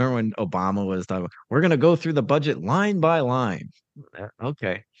by. Remember when Obama was talking about, we're going to go through the budget line by line.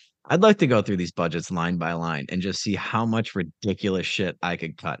 Okay. I'd like to go through these budgets line by line and just see how much ridiculous shit I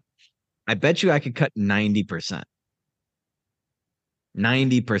could cut. I bet you I could cut 90%.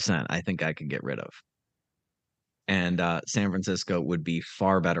 90% I think I could get rid of. And San Francisco would be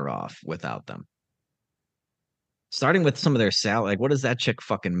far better off without them. Starting with some of their salary, like what does that chick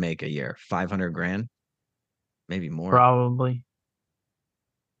fucking make a year? 500 grand? Maybe more. Probably.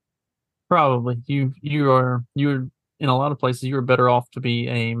 You're in a lot of places you're better off to be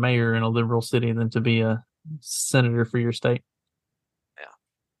a mayor in a liberal city than to be a senator for your state.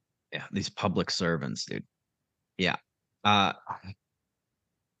 Yeah, these public servants, dude. Yeah. My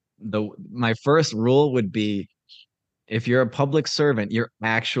first rule would be, if you're a public servant, you're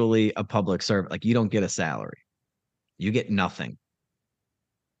actually a public servant. Like you don't get a salary. You get nothing.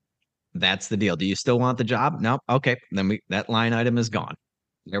 That's the deal. Do you still want the job? No. Okay. Then that line item is gone.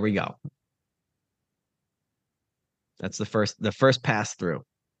 There we go. That's the first pass through.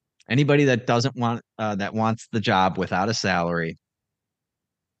 Anybody that doesn't want that wants the job without a salary,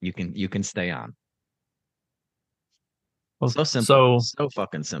 you can stay on. Well, so simple. So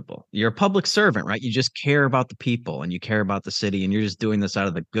fucking simple. You're a public servant, right? You just care about the people and you care about the city and you're just doing this out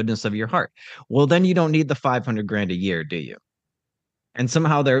of the goodness of your heart. Well, then you don't need the 500 grand a year, do you? And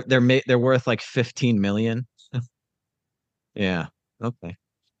somehow they're worth like 15 million. Yeah. Okay.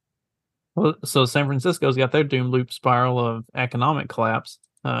 Well, so San Francisco's got their doom loop spiral of economic collapse.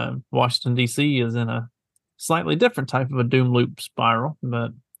 Washington D.C. is in a slightly different type of a doom loop spiral,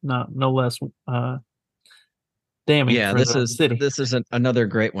 but no less damning. Yeah, this is another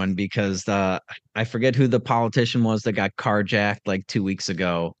great one because I forget who the politician was that got carjacked like 2 weeks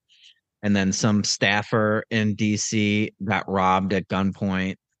ago, and then some staffer in DC got robbed at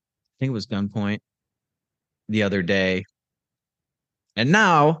gunpoint. I think it was gunpoint the other day. And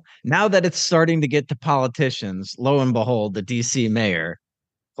now that it's starting to get to politicians, lo and behold, the DC mayor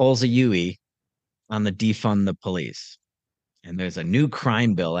pulls a Yui on the defund the police. And there's a new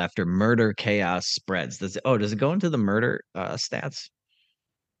crime bill after murder chaos spreads. Does it go into the murder stats?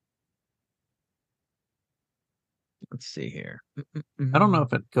 Let's see here. I don't know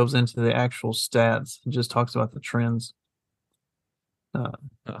if it goes into the actual stats. It just talks about the trends.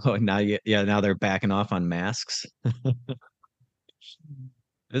 Oh, now they're backing off on masks.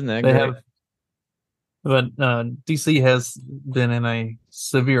 Isn't that They great? have, but DC has been in a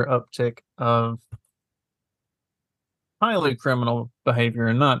severe uptick of highly criminal behavior,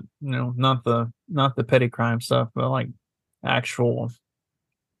 and not the petty crime stuff, but like actual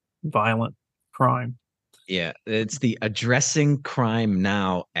violent crime. Yeah, it's the Addressing Crime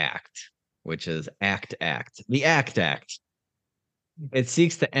Now Act, which is ACT. The ACT Act. It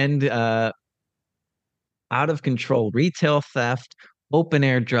seeks to end out of control retail theft, open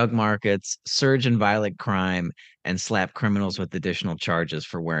air drug markets, surge in violent crime, and slap criminals with additional charges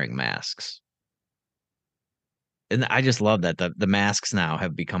for wearing masks. And I just love that the masks now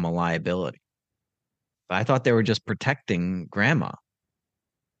have become a liability. I thought they were just protecting grandma.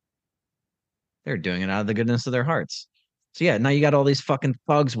 They're doing it out of the goodness of their hearts. So yeah, now you got all these fucking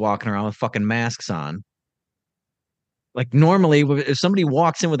thugs walking around with fucking masks on. Like normally, if somebody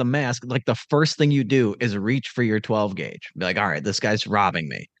walks in with a mask, like the first thing you do is reach for your 12 gauge. Be like, all right, this guy's robbing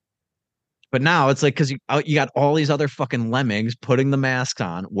me. But now it's like, because you got all these other fucking lemmings putting the mask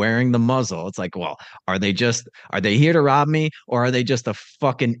on, wearing the muzzle. It's like, well, are they here to rob me, or are they just a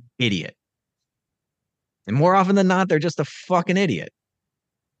fucking idiot? And more often than not, they're just a fucking idiot.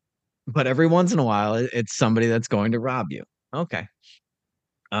 But every once in a while, it's somebody that's going to rob you. Okay.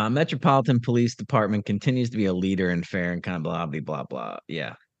 Metropolitan Police Department continues to be a leader in fair and kind of blah, blah, blah, blah.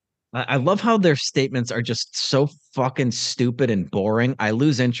 Yeah. I love how their statements are just so fucking stupid and boring. I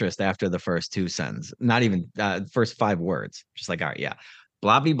lose interest after the first two sentences, not even first 5 words. Just like, all right, yeah.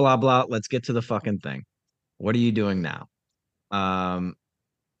 Blah, blah, blah, blah. Let's get to the fucking thing. What are you doing now?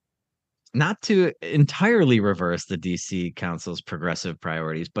 Not to entirely reverse the DC Council's progressive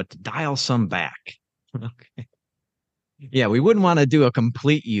priorities, but to dial some back. Okay. Yeah, we wouldn't want to do a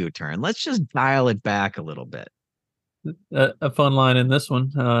complete U-turn. Let's just dial it back a little bit. A fun line in this one: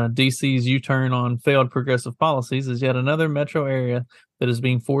 DC's U-turn on failed progressive policies is yet another metro area that is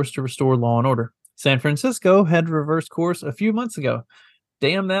being forced to restore law and order. San Francisco had reversed course a few months ago.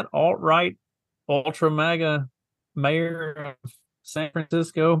 Damn that alt-right, ultra-MAGA mayor of San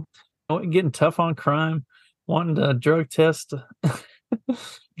Francisco, getting tough on crime, wanting to drug test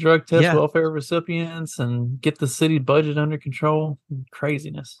welfare recipients and get the city budget under control.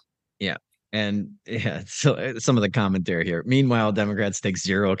 Craziness. Yeah. And yeah, so some of the commentary here. Meanwhile, Democrats take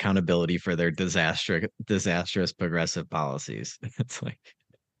zero accountability for their disastrous progressive policies. It's like,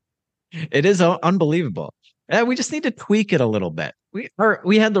 it is unbelievable. We just need to tweak it a little bit.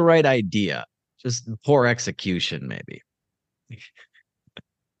 We had the right idea, just poor execution, maybe.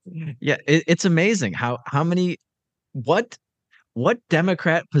 Yeah, it's amazing what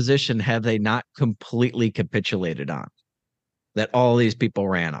Democrat position have they not completely capitulated on that all these people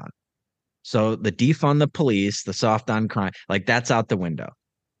ran on? So the defund the police, the soft on crime, like that's out the window.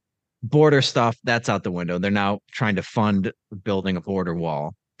 Border stuff, that's out the window. They're now trying to fund building a border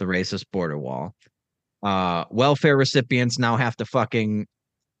wall, the racist border wall. Welfare recipients now have to fucking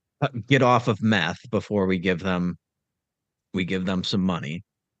get off of meth before we give them some money.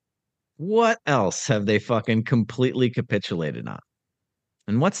 What else have they fucking completely capitulated on?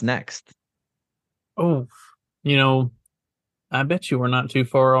 And what's next? Oh, I bet you we're not too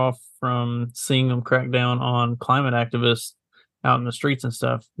far off from seeing them crack down on climate activists out in the streets and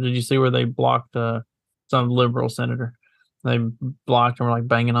stuff. Did you see where they blocked some liberal senator? They blocked and were like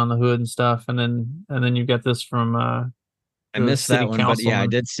banging on the hood and stuff. And then you get this from I missed that one, but yeah, I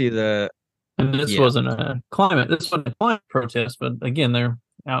did see the. And this wasn't a climate. This wasn't a climate protest, but again, they're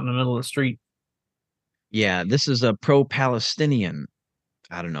out in the middle of the street. Yeah, this is a pro-Palestinian,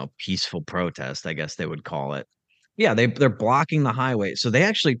 I don't know, peaceful protest, I guess they would call it. Yeah, they're blocking the highway. So they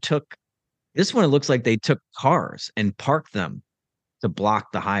actually took this one. It looks like they took cars and parked them to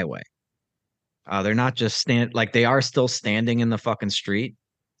block the highway. They're not just they are still standing in the fucking street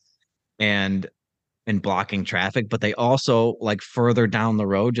and blocking traffic, but they also like further down the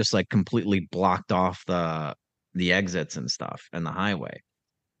road just like completely blocked off the exits and stuff and the highway.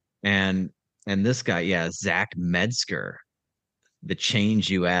 And this guy, yeah, Zach Metzger, the change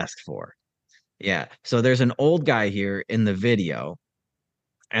you asked for. Yeah. So there's an old guy here in the video,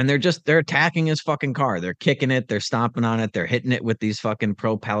 and they're attacking his fucking car. They're kicking it, they're stomping on it, they're hitting it with these fucking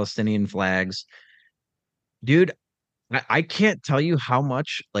pro-Palestinian flags. Dude, I can't tell you how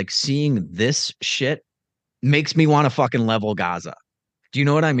much like seeing this shit makes me want to fucking level Gaza. Do you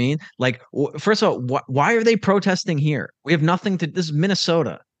know what I mean? Like, first of all, why are they protesting here? We have nothing to. This is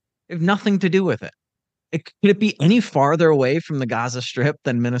Minnesota. We have nothing to do with it. Could it be any farther away from the Gaza Strip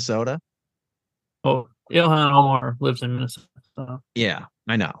than Minnesota? Oh, Ilhan Omar lives in Minnesota. Yeah,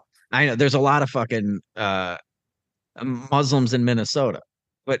 I know. There's a lot of fucking Muslims in Minnesota.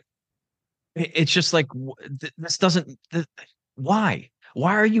 But it's just like this doesn't. Why?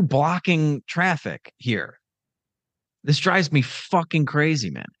 Why are you blocking traffic here? This drives me fucking crazy,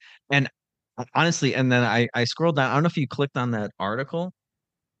 man. And honestly, and then I scrolled down. I don't know if you clicked on that article,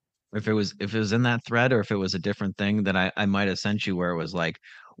 if it was in that thread, or if it was a different thing that I might have sent you, where it was like,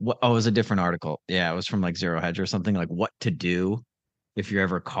 what? Oh, it was a different article. Yeah, it was from like Zero Hedge or something, like what to do if you're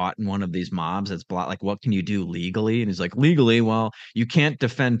ever caught in one of these mobs that's like what can you do legally? And he's like, legally, well, you can't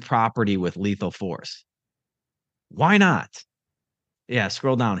defend property with lethal force. Why not? Yeah,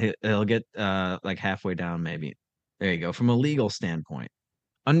 scroll down. It'll get like halfway down, maybe. There you go. From a legal standpoint,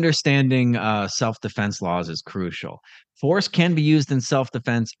 understanding self-defense laws is crucial. Force can be used in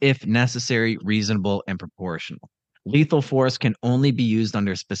self-defense if necessary, reasonable, and proportional. Lethal force can only be used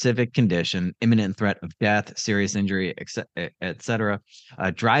under specific condition, imminent threat of death, serious injury, etc.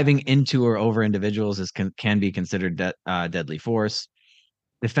 Driving into or over individuals can be considered deadly force.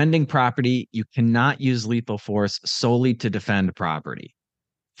 Defending property, you cannot use lethal force solely to defend property.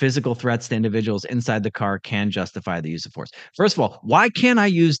 Physical threats to individuals inside the car can justify the use of force. First of all, why can't I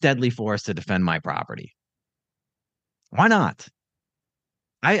use deadly force to defend my property? Why not?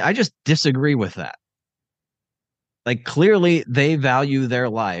 I just disagree with that. Like, clearly they value their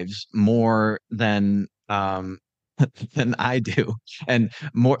lives more than than I do. And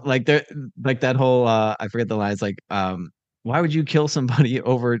more like they're like that whole I forget the lines, like why would you kill somebody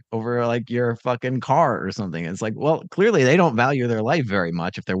over like your fucking car or something? It's like, well, clearly they don't value their life very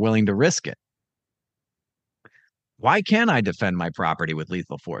much if they're willing to risk it. Why can't I defend my property with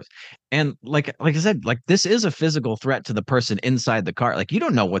lethal force? And like I said, like this is a physical threat to the person inside the car. Like you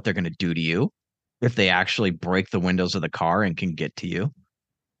don't know what they're going to do to you if they actually break the windows of the car and can get to you.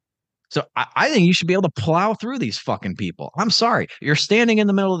 So I think you should be able to plow through these fucking people. I'm sorry. You're standing in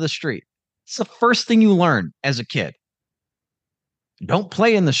the middle of the street. It's the first thing you learn as a kid. Don't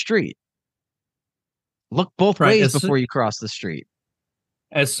play in the street. Look both ways before you cross the street.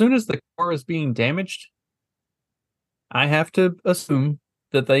 As soon as the car is being damaged, I have to assume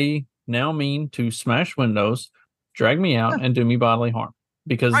that they now mean to smash windows, drag me out, and do me bodily harm.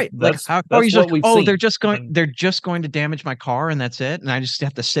 Because that's what we've seen. They're just going to damage my car and that's it, and I just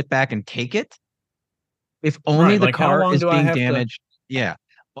have to sit back and take it. If only the car is being damaged. Yeah.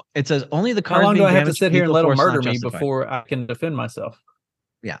 It says only the car. How long do I have to sit here and let them murder me before I can defend myself?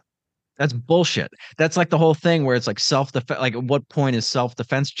 Yeah, that's bullshit. That's like the whole thing where it's like self-defense. Like, at what point is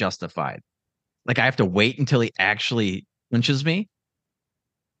self-defense justified? Like, I have to wait until he actually punches me?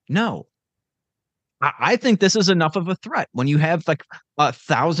 No. I think this is enough of a threat. When you have like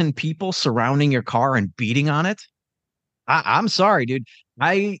 1,000 people surrounding your car and beating on it, I'm sorry, dude.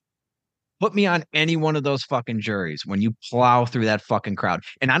 Put me on any one of those fucking juries when you plow through that fucking crowd.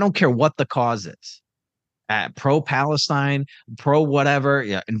 And I don't care what the cause is. Pro-Palestine, pro-whatever,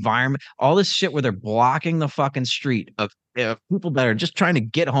 yeah, environment, all this shit where they're blocking the fucking street of people that are just trying to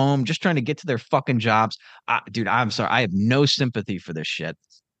get home, just trying to get to their fucking jobs. Dude, I'm sorry. I have no sympathy for this shit.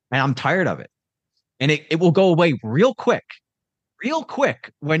 And I'm tired of it. And it will go away real quick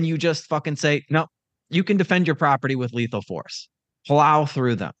when you just fucking say, no, you can defend your property with lethal force. Plow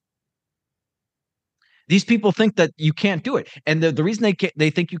through them. These people think that you can't do it. And the reason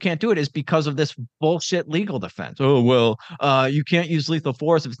they think you can't do it is because of this bullshit legal defense. Oh, well, you can't use lethal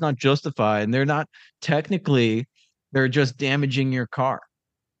force if it's not justified. And they're not technically, they're just damaging your car.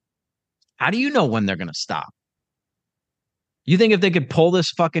 How do you know when they're going to stop? You think if they could pull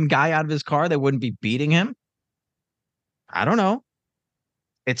this fucking guy out of his car, they wouldn't be beating him? I don't know.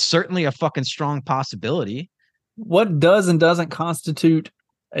 It's certainly a fucking strong possibility. What does and doesn't constitute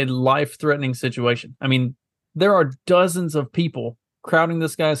a life-threatening situation? I mean, there are dozens of people crowding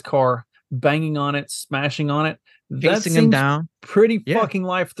this guy's car, banging on it, smashing on it. Chasing him down. Pretty fucking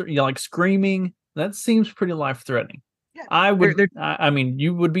life-threatening. Like screaming. That seems pretty life-threatening. Yeah, I mean,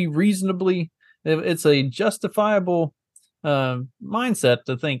 you would be reasonably. It's a justifiable mindset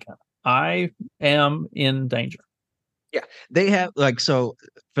to think I am in danger. Yeah, they have so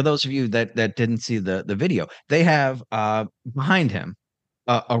for those of you that didn't see the video, they have behind him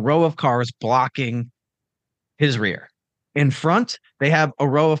a row of cars blocking his rear. In front, they have a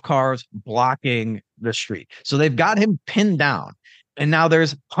row of cars blocking the street. So they've got him pinned down, and now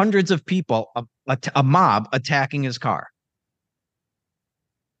there's hundreds of people, a mob attacking his car.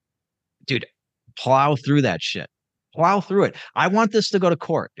 Dude, plow through that shit. Plow through it. I want this to go to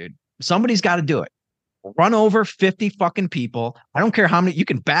court, dude. Somebody's got to do it. Run over 50 fucking people. I don't care how many. You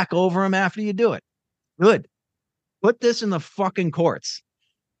can back over them after you do it. Good. Put this in the fucking courts.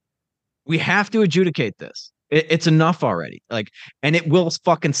 We have to adjudicate this. It's enough already. And it will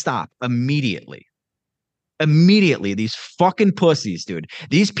fucking stop immediately. Immediately, these fucking pussies, dude.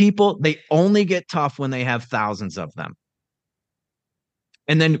 These people, they only get tough when they have thousands of them.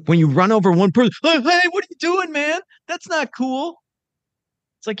 And then when you run over one person, hey, what are you doing, man? That's not cool.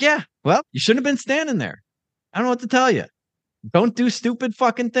 It's like, yeah, well, you shouldn't have been standing there. I don't know what to tell you. Don't do stupid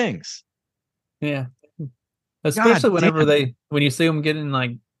fucking things. Yeah. Especially God when you see them getting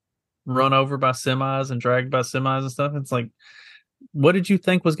like run over by semis and dragged by semis and stuff. It's like, what did you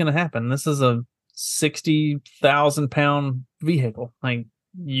think was going to happen? This is a 60,000 pound vehicle. Like,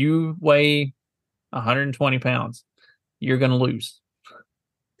 you weigh 120 pounds. You're going to lose.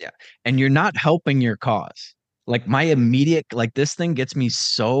 Yeah. And you're not helping your cause. Like, my immediate, like, this thing gets me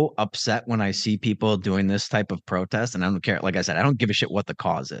so upset when I see people doing this type of protest. And I don't care. Like I said, I don't give a shit what the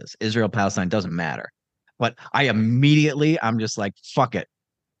cause is. Israel, Palestine, doesn't matter. But I'm just like, fuck it.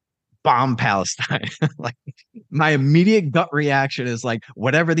 Bomb Palestine. Like, my immediate gut reaction is like,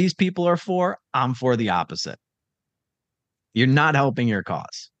 whatever these people are for, I'm for the opposite. You're not helping your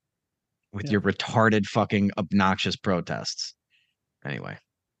cause with your retarded fucking obnoxious protests. Anyway,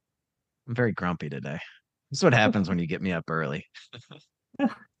 I'm very grumpy today. This is what happens when you get me up early.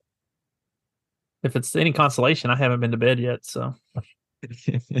 If it's any consolation, I haven't been to bed yet, so.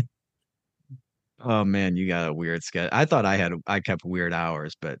 Oh man, you got a weird schedule. I thought I kept weird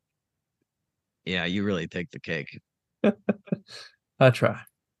hours, but yeah, you really take the cake. I try.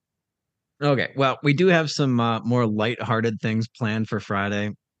 Okay, well, we do have some more lighthearted things planned for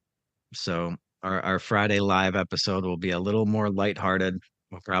Friday. So our Friday live episode will be a little more lighthearted.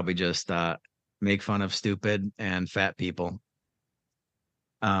 We'll probably just make fun of stupid and fat people,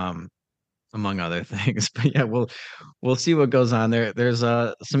 among other things. But yeah, we'll see what goes on there. There's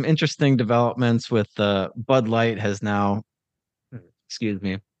some interesting developments with Bud Light has now, excuse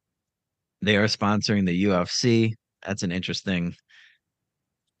me, they are sponsoring the UFC. That's an interesting.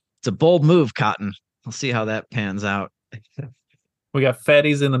 It's a bold move, Cotton. We'll see how that pans out. We got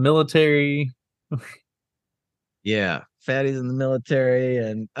fatties in the military. Yeah, fatties in the military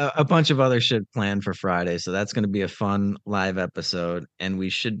and a bunch of other shit planned for Friday. So that's going to be a fun live episode. And we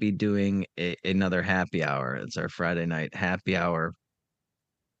should be doing another happy hour. It's our Friday night happy hour.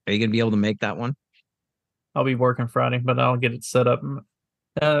 Are you going to be able to make that one? I'll be working Friday, but I'll get it set up.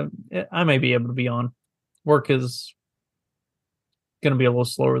 I may be able to be on. Work is going to be a little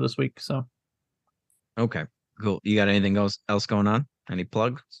slower this week. So. Okay, cool. You got anything else going on? Any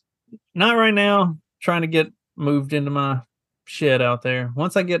plugs? Not right now. Trying to get moved into my shed out there.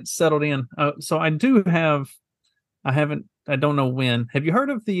 Once I get settled in. So I do have, I don't know when. Have you heard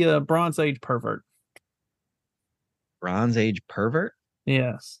of the Bronze Age Pervert? Bronze Age Pervert?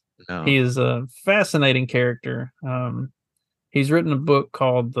 Yes. No. He is a fascinating character. He's written a book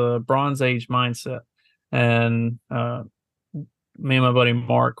called The Bronze Age Mindset. And me and my buddy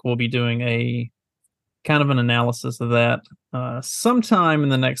Mark will be doing a kind of an analysis of that sometime in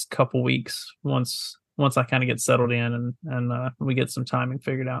the next couple weeks once I kind of get settled in and we get some timing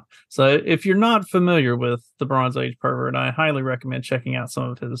figured out. So if you're not familiar with the Bronze Age Pervert, I highly recommend checking out some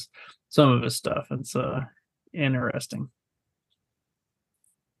of his stuff. It's interesting.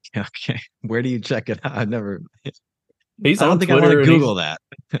 Okay, where do you check it out? I've never. He's I don't on think Twitter. I want to Google that.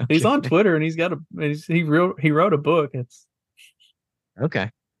 Okay. He's on Twitter and he wrote a book. It's okay.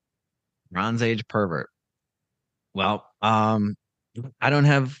 Bronze Age Pervert. Well, I don't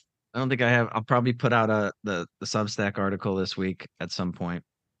think I have. I'll probably put out the Substack article this week at some point.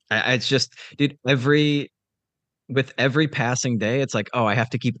 It's just, dude, with every passing day, it's like, oh, I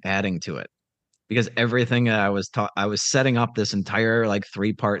have to keep adding to it. Because everything I was setting up this entire like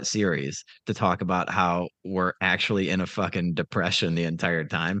 3-part series to talk about how we're actually in a fucking depression the entire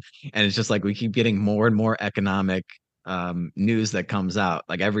time. And it's just like we keep getting more and more economic news that comes out.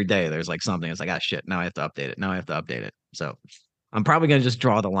 Like every day there's like something. It's like, ah, shit, now I have to update it. So I'm probably going to just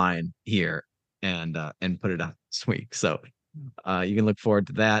draw the line here and put it out this week. So you can look forward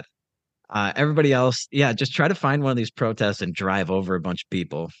to that. Everybody else, yeah, just try to find one of these protests and drive over a bunch of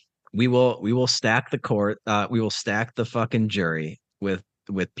people. We will stack the court. We will stack the fucking jury with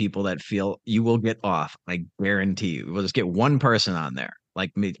people that feel you will get off. I guarantee you. We'll just get one person on there.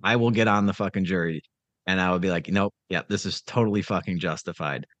 Like me, I will get on the fucking jury and I will be like, nope, yeah, this is totally fucking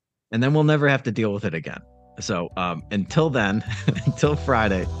justified. And then we'll never have to deal with it again. So until then, until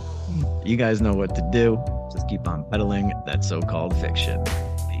Friday, you guys know what to do. Just keep on peddling that so-called fiction.